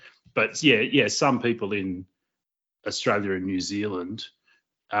 But yeah, some people in Australia and New Zealand,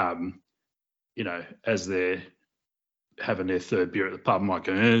 you know, as they're having their third beer at the pub might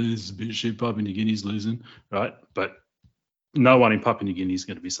go, this is a bit of shit, Papua New Guinea's losing, right? But no one in Papua New Guinea is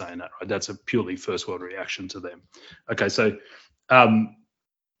going to be saying that, right? That's a purely first world reaction to them. Okay, so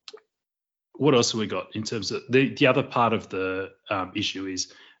what else have we got in terms of the other part of the issue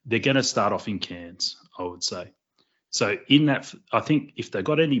is they're going to start off in Cairns, I would say. So in that, I think if they've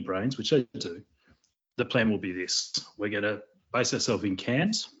got any brains, which they do, the plan will be this. We're going to base ourselves in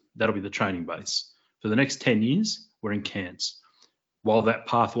Cairns. That'll be the training base. For the next 10 years, we're in Cairns. While that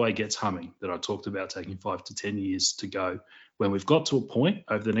pathway gets humming that I talked about taking 5 to 10 years to go, when we've got to a point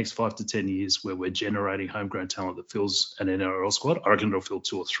over the next 5 to 10 years where we're generating homegrown talent that fills an NRL squad, I reckon it'll fill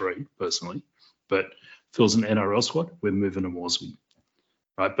 2 or 3 personally, but fills an NRL squad, we're moving to Moresby.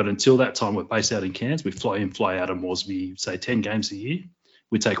 Right? But until that time, we're based out in Cairns. We fly in, fly out of Moresby, say 10 games a year.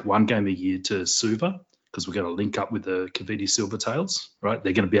 We take 1 game a year to Suva because we're going to link up with the Cavite Silvertails, right?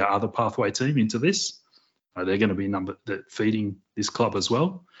 They're going to be our other pathway team into this. They're going to be feeding this club as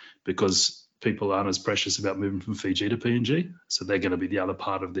well because people aren't as precious about moving from Fiji to PNG. So they're going to be the other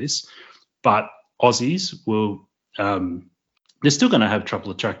part of this. But Aussies will, they're still going to have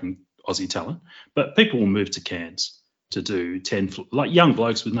trouble attracting Aussie talent, but people will move to Cairns to do 10, like young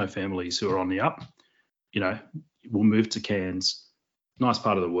blokes with no families who are on the up, you know, will move to Cairns, nice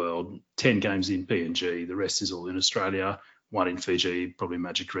part of the world, 10 games in PNG, the rest is all in Australia, 1 in Fiji, probably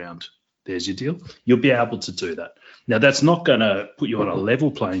Magic Round. There's your deal. You'll be able to do that. Now, that's not going to put you on a level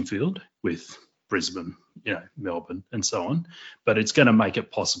playing field with Brisbane, you know, Melbourne and so on, but it's going to make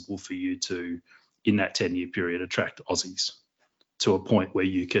it possible for you to, in that 10-year period, attract Aussies to a point where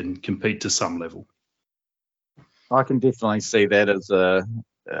you can compete to some level. I can definitely see that as a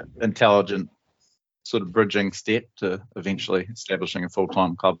intelligent sort of bridging step to eventually establishing a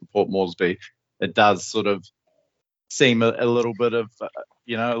full-time club at Port Moresby. It does sort of seem a little bit of,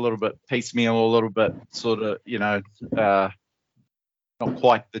 a little bit piecemeal, a little bit sort of, not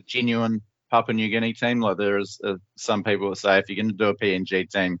quite the genuine Papua New Guinea team. Like there is some people that say if you're going to do a PNG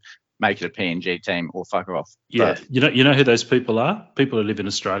team, make it a PNG team or fuck off. Yeah, but, you know who those people are? People who live in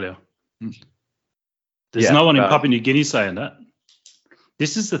Australia. There's no one in Papua New Guinea saying that.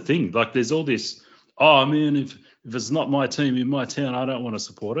 This is the thing. Like there's all this, oh man, if it's not my team in my town, I don't want to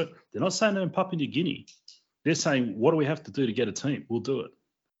support it. They're not saying that in Papua New Guinea. They're saying, what do we have to do to get a team? We'll do it.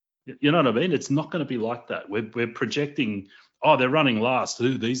 You know what I mean? It's not going to be like that. We're projecting, oh, they're running last.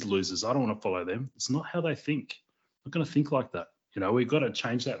 Who these losers? I don't want to follow them. It's not how they think. They're not going to think like that. We've got to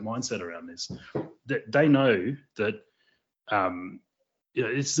change that mindset around this. They know that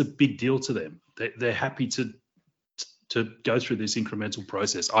it's a big deal to them. They're happy to go through this incremental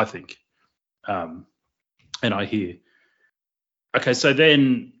process, I think. And I hear. Okay, so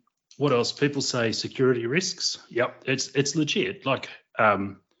then what else? People say security risks. Yep, it's legit. Like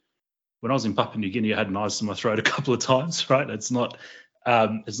when I was in Papua New Guinea, I had knives in my throat a couple of times. Right? It's not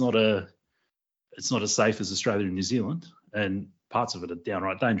as safe as Australia and New Zealand, and parts of it are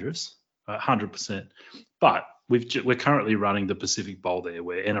downright dangerous, 100%. But we're currently running the Pacific Bowl there,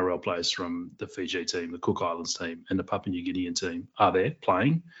 where NRL players from the Fiji team, the Cook Islands team, and the Papua New Guinean team are there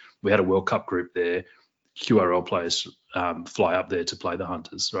playing. We had a World Cup group there. QRL players fly up there to play the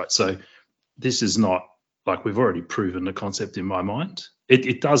Hunters, right? So this is not like we've already proven the concept in my mind.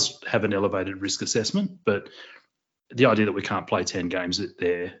 It does have an elevated risk assessment, but the idea that we can't play 10 games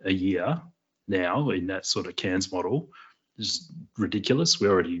there a year now in that sort of Cairns model is ridiculous. We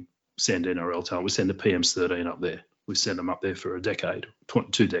already send NRL talent. We send the PMs13 up there. We send them up there for a decade,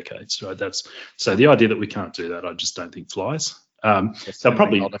 2 decades, right? So the idea that we can't do that, I just don't think flies. They'll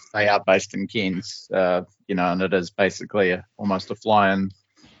probably not if they are based in Cairns, and it is basically almost a fly-in,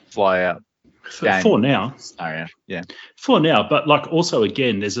 fly-out game. For now. Yeah. For now, but like also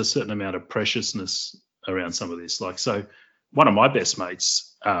again, there's a certain amount of preciousness around some of this. Like, so one of my best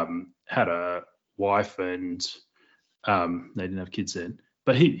mates had a wife and they didn't have kids then,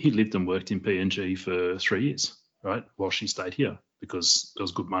 but he lived and worked in PNG for 3 years, right, while she stayed here because there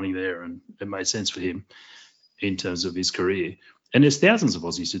was good money there and it made sense for him in terms of his career. And there's thousands of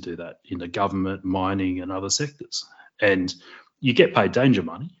Aussies who do that in the government, mining and other sectors. And you get paid danger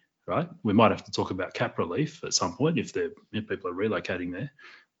money, right? We might have to talk about cap relief at some point if people are relocating there.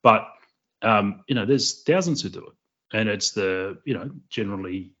 But, there's thousands who do it. And it's the,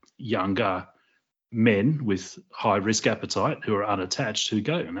 generally younger men with high risk appetite who are unattached who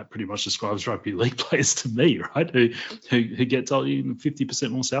go. And that pretty much describes rugby league players to me, right? Who get told 50%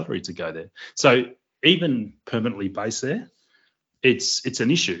 more salary to go there. So even permanently based there, it's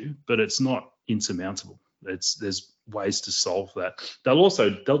an issue, but it's not insurmountable. There's ways to solve that.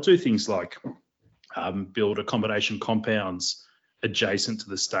 They'll do things like build accommodation compounds adjacent to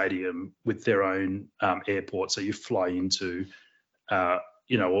the stadium with their own airport, so you fly into,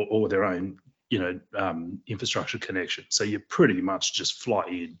 or their own, infrastructure connection. So you pretty much just fly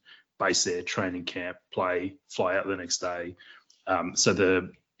in, base there, training camp, play, fly out the next day. And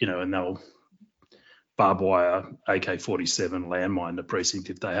they'll barbed wire AK-47 landmine the precinct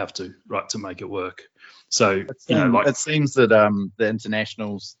if they have to, right, to make it work. So it seems that the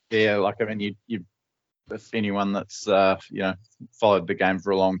internationals there, like you if anyone that's followed the game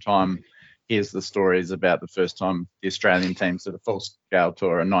for a long time hears the stories about the first time the Australian team did a full-scale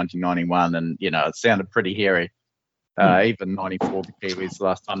tour in 1991, and it sounded pretty hairy. Even 94, the Kiwis, the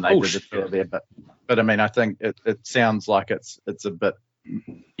last time they did the tour there. But I mean, I think it sounds like it's a bit.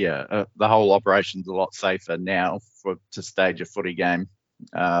 The whole operation's a lot safer now to stage a footy game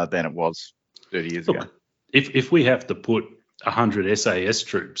than it was 30 years ago. If we have to put 100 SAS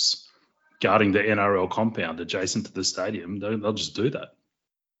troops guarding the NRL compound adjacent to the stadium, they'll just do that.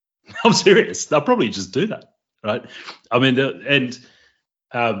 I'm serious. They'll probably just do that, right? I mean,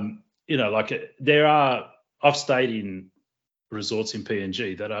 I've stayed in resorts in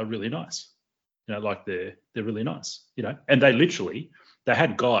PNG that are really nice. They're really nice, and they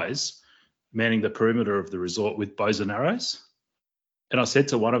had guys manning the perimeter of the resort with bows and arrows. And I said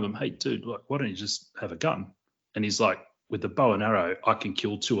to one of them, hey, dude, why don't you just have a gun? And he's like, with the bow and arrow, I can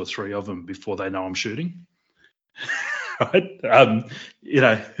kill 2 or 3 of them before they know I'm shooting. Right?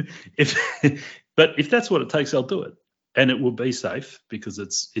 If that's what it takes, I'll do it. And it will be safe because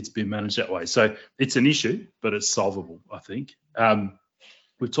it's been managed that way. So it's an issue, but it's solvable, I think.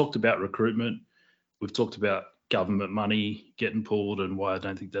 We've talked about recruitment. We've talked about government money getting pulled and why I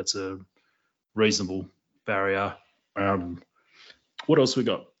don't think that's a reasonable barrier. What else we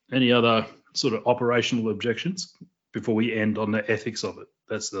got? Any other sort of operational objections before we end on the ethics of it?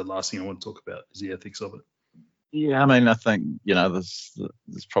 That's the last thing I want to talk about is the ethics of it. Yeah, I mean, I think there's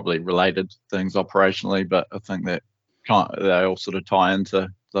probably related things operationally, but I think that they all sort of tie into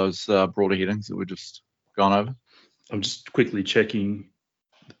those broader headings that we just gone over. I'm just quickly checking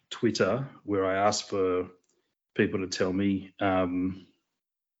Twitter where I asked for people to tell me. I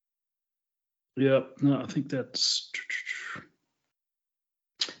think that's.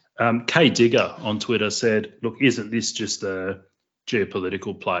 Kay Digger on Twitter said, "Look, isn't this just a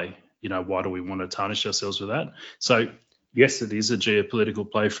geopolitical play? Why do we want to tarnish ourselves with that?" So, yes, it is a geopolitical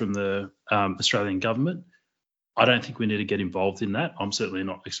play from the Australian government. I don't think we need to get involved in that. I'm certainly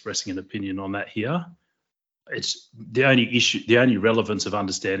not expressing an opinion on that here. It's the only issue, the only relevance of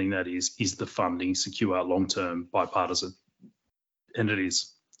understanding that is the funding secure, long-term, bipartisan, and it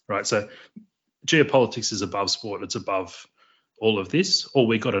is, right? So geopolitics is above sport. It's above all of this. All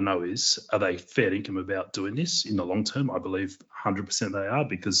we got to know is, are they fair income about doing this in the long term? I believe 100% they are,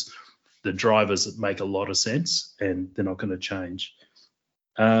 because the drivers make a lot of sense and they're not going to change.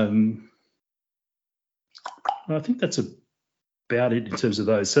 I think that's about it in terms of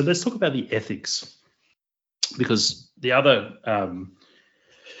those. So let's talk about the ethics, because the other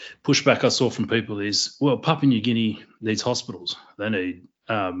pushback I saw from people is, well, Papua New Guinea needs hospitals. They need,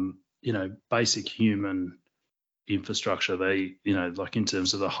 basic human infrastructure. They, like in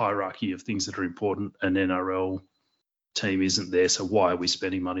terms of the hierarchy of things that are important, an NRL team isn't there. So why are we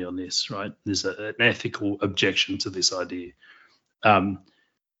spending money on this, right? There's an ethical objection to this idea.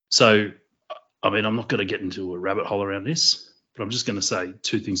 So, I mean, I'm not going to get into a rabbit hole around this, but I'm just going to say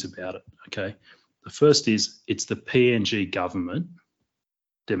two things about it, okay? The first is, it's the PNG government,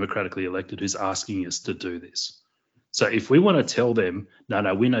 democratically elected, who's asking us to do this. So if we want to tell them,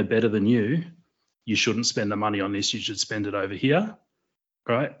 no, we know better than you shouldn't spend the money on this, you should spend it over here,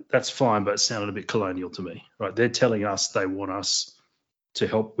 right? That's fine, but it sounded a bit colonial to me, right? They're telling us they want us to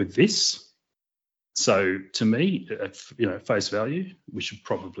help with this. So to me, at face value, we should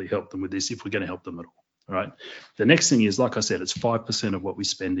probably help them with this if we're going to help them at all, right? The next thing is, like I said, it's 5% of what we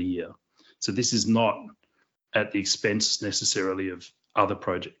spend a year. So this is not at the expense necessarily of other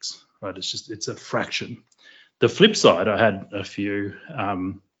projects, right? It's a fraction. The flip side, I had a few,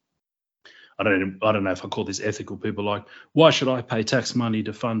 I don't know if I call this ethical, people like, why should I pay tax money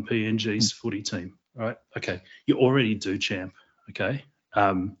to fund PNG's footy team, right? Okay, you already do, champ, okay?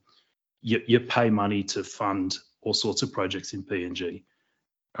 You pay money to fund all sorts of projects in PNG,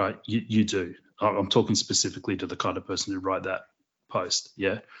 right? You do. I'm talking specifically to the kind of person who write that post,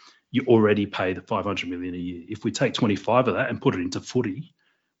 yeah? You already pay the 500 million a year. If we take 25 of that and put it into footy,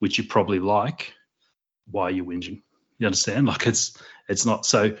 which you probably like, why are you whinging? You understand? Like, it's not.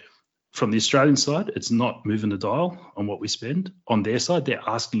 So from the Australian side, it's not moving the dial on what we spend. On their side, they're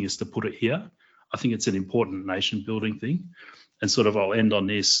asking us to put it here. I think it's an important nation building thing. And sort of, I'll end on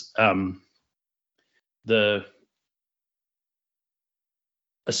this. The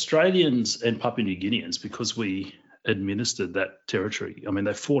Australians and Papua New Guineans, because we administered that territory, I mean,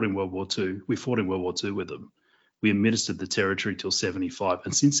 they fought in World War II. We fought in World War II with them. We administered the territory till 75.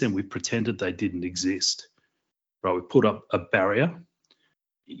 And since then, we pretended they didn't exist, right? We put up a barrier.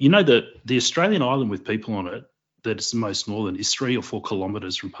 You know, the Australian island with people on it that is the most northern is 3 or 4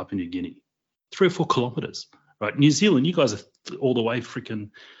 kilometres from Papua New Guinea. 3 or 4 kilometres, right? New Zealand, you guys are all the way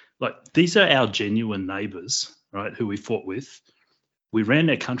freaking, like, these are our genuine neighbours, right, who we fought with. We ran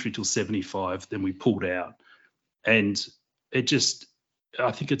their country till 75, then we pulled out. And I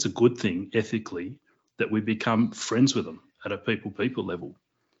think it's a good thing ethically that we become friends with them at a people level.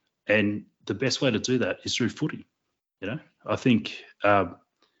 And the best way to do that is through footy. I think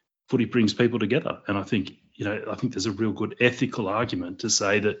footy brings people together. And I think there's a real good ethical argument to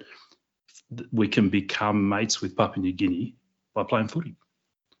say that we can become mates with Papua New Guinea by playing footy.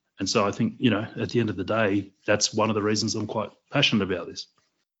 And so I think, at the end of the day, that's one of the reasons I'm quite passionate about this.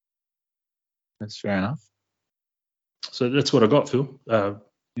 That's fair enough. So that's what I got, Phil.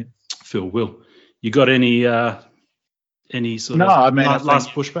 Phil, Will, you got any sort of last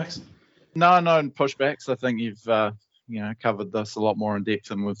pushbacks? No pushbacks. I think you've covered this a lot more in depth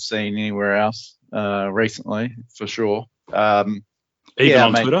than we've seen anywhere else recently, for sure. On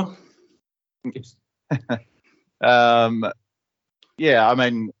Twitter. I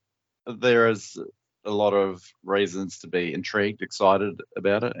mean, there is a lot of reasons to be intrigued, excited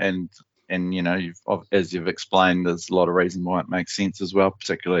about it, and as you've explained, there's a lot of reason why it makes sense as well,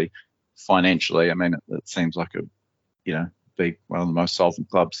 particularly financially. I mean, it seems like be one of the most solvent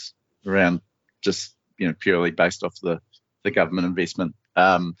clubs around, just purely based off the government investment.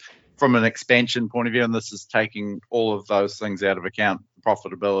 From an expansion point of view, and this is taking all of those things out of account,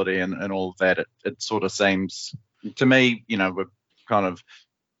 profitability and all of that, it sort of seems to me, we're kind of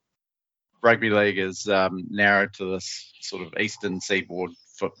rugby league is narrowed to this sort of eastern seaboard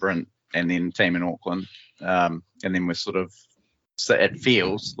footprint, and then team in Auckland, and then we're sort of, so it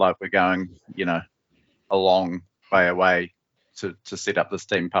feels like we're going, a long way away to set up this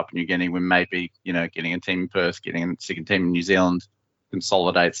team in Papua New Guinea, when maybe, getting a team in Perth, getting a second team in New Zealand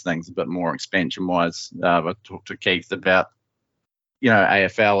consolidates things a bit more expansion-wise. I talked to Keith about,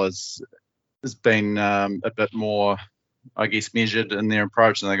 AFL has been a bit more, I guess, measured in their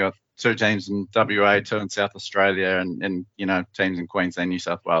approach, and they got 2 teams in WA, 2 in South Australia, and teams in Queensland, New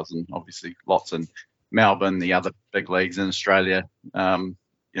South Wales, and obviously lots in Melbourne, the other big leagues in Australia.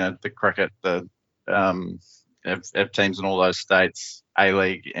 The cricket, have teams in all those states.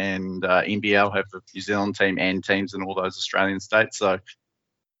 A-League and NBL have a New Zealand team and teams in all those Australian states. So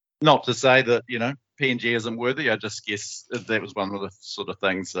not to say that, PNG isn't worthy. I just guess that was one of the sort of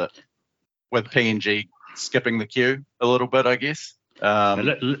things that, with PNG skipping the queue a little bit, I guess.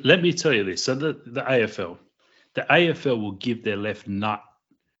 Let me tell you this. So the AFL will give their left nut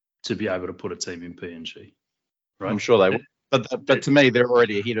to be able to put a team in PNG. Right? I'm sure they will. But to me, they're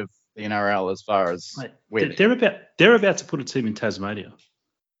already ahead of the NRL as far as they're about to put a team in Tasmania,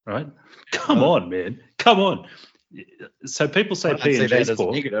 right? Come on, man. Come on. So people say PNG that is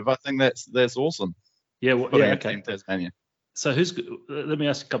negative. I think that's awesome. Yeah, okay. Team in Tasmania. So let me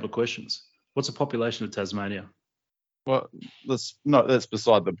ask a couple of questions. What's the population of Tasmania? Well, that's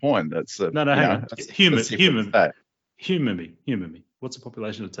beside the point. That's hang on. Humour me. What's the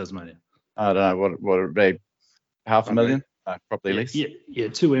population of Tasmania? I don't know. What would it be? 500,000? Probably less. Yeah,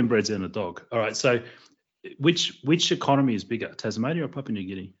 2 inbreds and a dog. All right. So, which economy is bigger, Tasmania or Papua New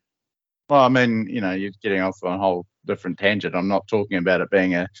Guinea? Well, I mean, you're getting off on a whole different tangent. I'm not talking about it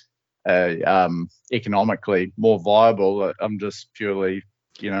being a economically more viable. I'm just purely,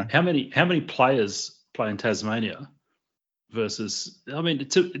 How many players play in Tasmania versus? I mean,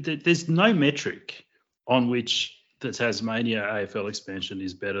 there's no metric on which the Tasmania AFL expansion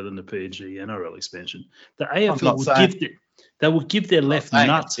is better than the PNG NRL expansion. The AFL will give their left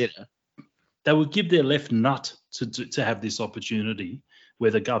nut. They will give their left nut to have this opportunity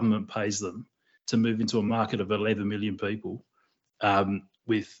where the government pays them to move into a market of 11 million people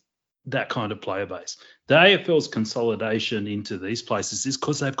with that kind of player base. The AFL's consolidation into these places is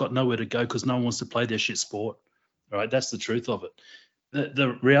because they've got nowhere to go because no one wants to play their shit sport. All right, that's the truth of it.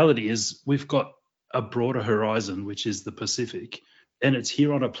 The reality is we've got a broader horizon, which is the Pacific, and it's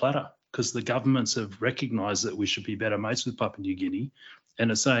here on a platter because the governments have recognised that we should be better mates with Papua New Guinea and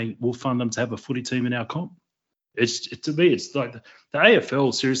are saying we'll fund them to have a footy team in our comp. To me, it's like the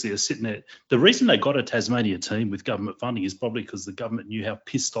AFL seriously is sitting there. The reason they got a Tasmania team with government funding is probably because the government knew how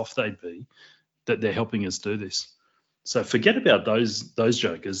pissed off they'd be that they're helping us do this. So forget about those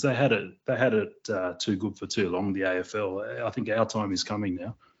jokers. They had it too good for too long. The AFL. I think our time is coming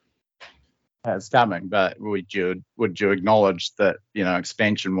now. It's coming, but would you acknowledge that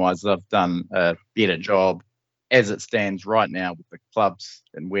expansion-wise, they've done a better job as it stands right now with the clubs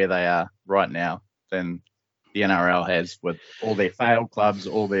and where they are right now than the NRL has, with all their failed clubs,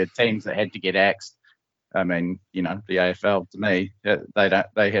 all their teams that had to get axed. I mean, the AFL, to me,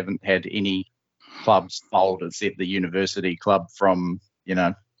 they haven't had any clubs fold except the university club from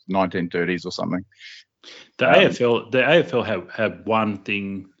 1930s or something. The AFL have one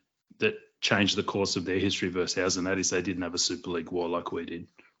thing that changed the course of their history versus ours, and that is they didn't have a Super League war like we did.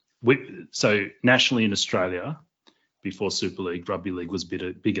 So nationally in Australia, before Super League, Rugby League was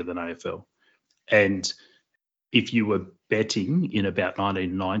bigger than AFL. And if you were betting in about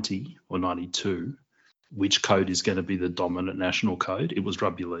 1990 or 92, which code is going to be the dominant national code, it was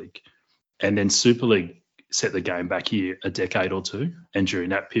Rugby League. And then Super League set the game back here a decade or two. And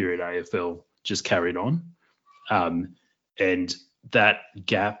during that period, AFL just carried on. And that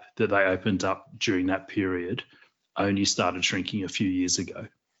gap that they opened up during that period only started shrinking a few years ago.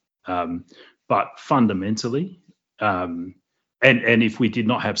 But fundamentally, and if we did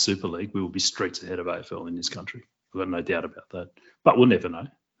not have Super League, we would be streets ahead of AFL in this country. I've got no doubt about that. But we'll never know.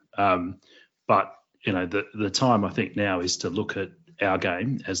 But the time I think now is to look at our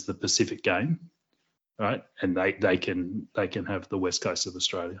game as the Pacific game, right? And they can have the west coast of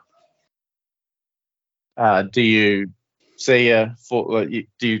Australia. Do you see do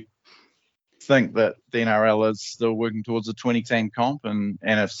you think that the NRL is still working towards a 20-team comp, and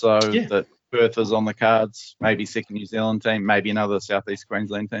if so, that Perth is on the cards, maybe second New Zealand team, maybe another Southeast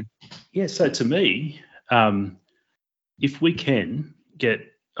Queensland team? Yeah. So to me, if we can get,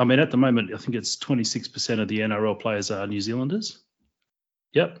 I mean, at the moment, I think it's 26% of the NRL players are New Zealanders.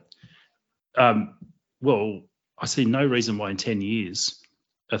 Yep. Well, I see no reason why in 10 years,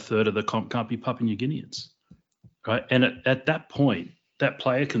 a third of the comp can't be Papua New Guineans, right? And at that point, that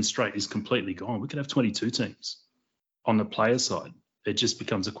player constraint is completely gone. We could have 22 teams on the player side. It just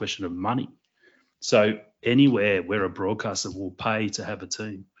becomes a question of money. So anywhere where a broadcaster will pay to have a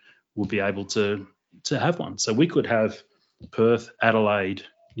team will be able to have one. So we could have Perth, Adelaide,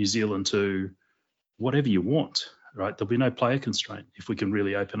 New Zealand 2, whatever you want, right? There'll be no player constraint if we can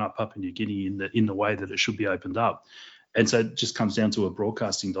really open up Papua New Guinea in the way that it should be opened up. And so it just comes down to a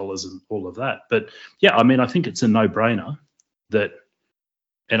broadcasting dollars and all of that. But yeah, I mean, I think it's a no-brainer that,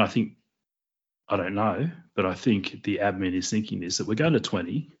 and I don't know, but I think the admin is thinking this, that we're going to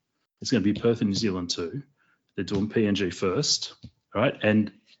 20. It's going to be Perth and New Zealand 2. They're doing PNG first, right?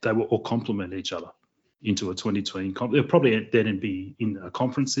 And they will all complement each other into a 2020. They'll probably then be in a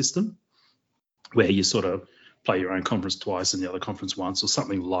conference system where you sort of play your own conference twice and the other conference once, or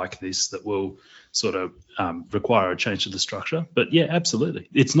something like this that will sort of require a change to the structure. But yeah, absolutely.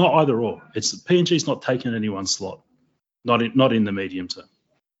 It's not either or. It's PNG's not taking anyone's slot, not in the medium term.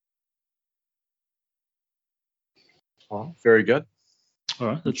 Oh, very good. All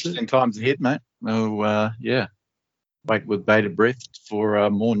right, that's interesting it. times ahead, mate. Oh, yeah. Wait with bated breath for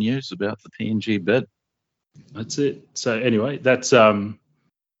more news about the PNG bid. That's it. So anyway, that's to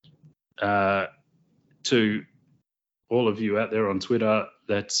all of you out there on Twitter.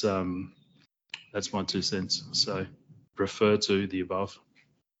 That's my 2 cents. So refer to the above.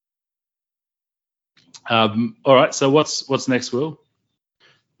 All right. So what's next, Will?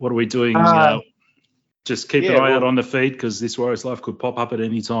 What are we doing? Just keep an eye out on the feed, because this Warriors Life could pop up at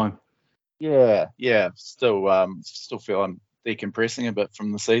any time. Yeah. Still feel I'm decompressing a bit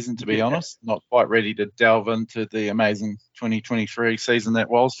from the season, to be honest. Not quite ready to delve into the amazing 2023 season that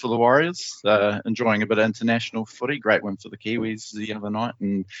was for the Warriors. Enjoying a bit of international footy. Great win for the Kiwis the other night,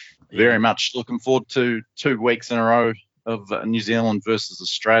 and very much looking forward to 2 weeks in a row of New Zealand versus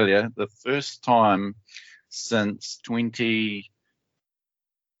Australia. The first time since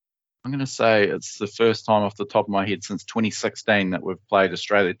I'm going to say it's the first time off the top of my head since 2016 that we've played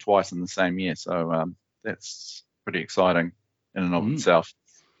Australia twice in the same year. So that's pretty exciting in and of itself.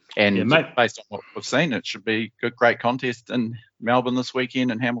 And based on what we've seen, it should be a great contest in Melbourne this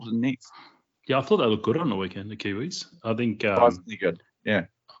weekend and Hamilton next. Yeah, I thought they looked good on the weekend, the Kiwis. I think surprisingly good. Yeah.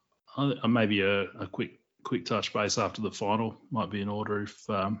 Maybe a quick touch base after the final might be in order if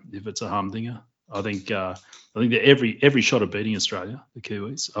it's a humdinger. I think that every shot of beating Australia, the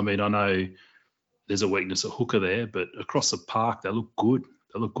Kiwis. I mean, I know there's a weakness at hooker there, but across the park they look good.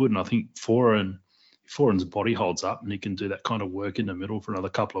 And I think Foran's body holds up, and he can do that kind of work in the middle for another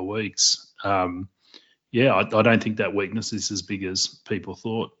couple of weeks. I don't think that weakness is as big as people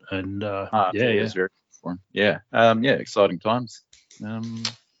thought. And exciting times.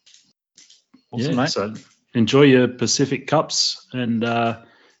 Awesome, mate. So enjoy your Pacific Cups and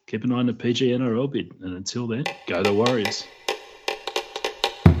keep an eye on the PG NRL bid. And until then, go the Warriors.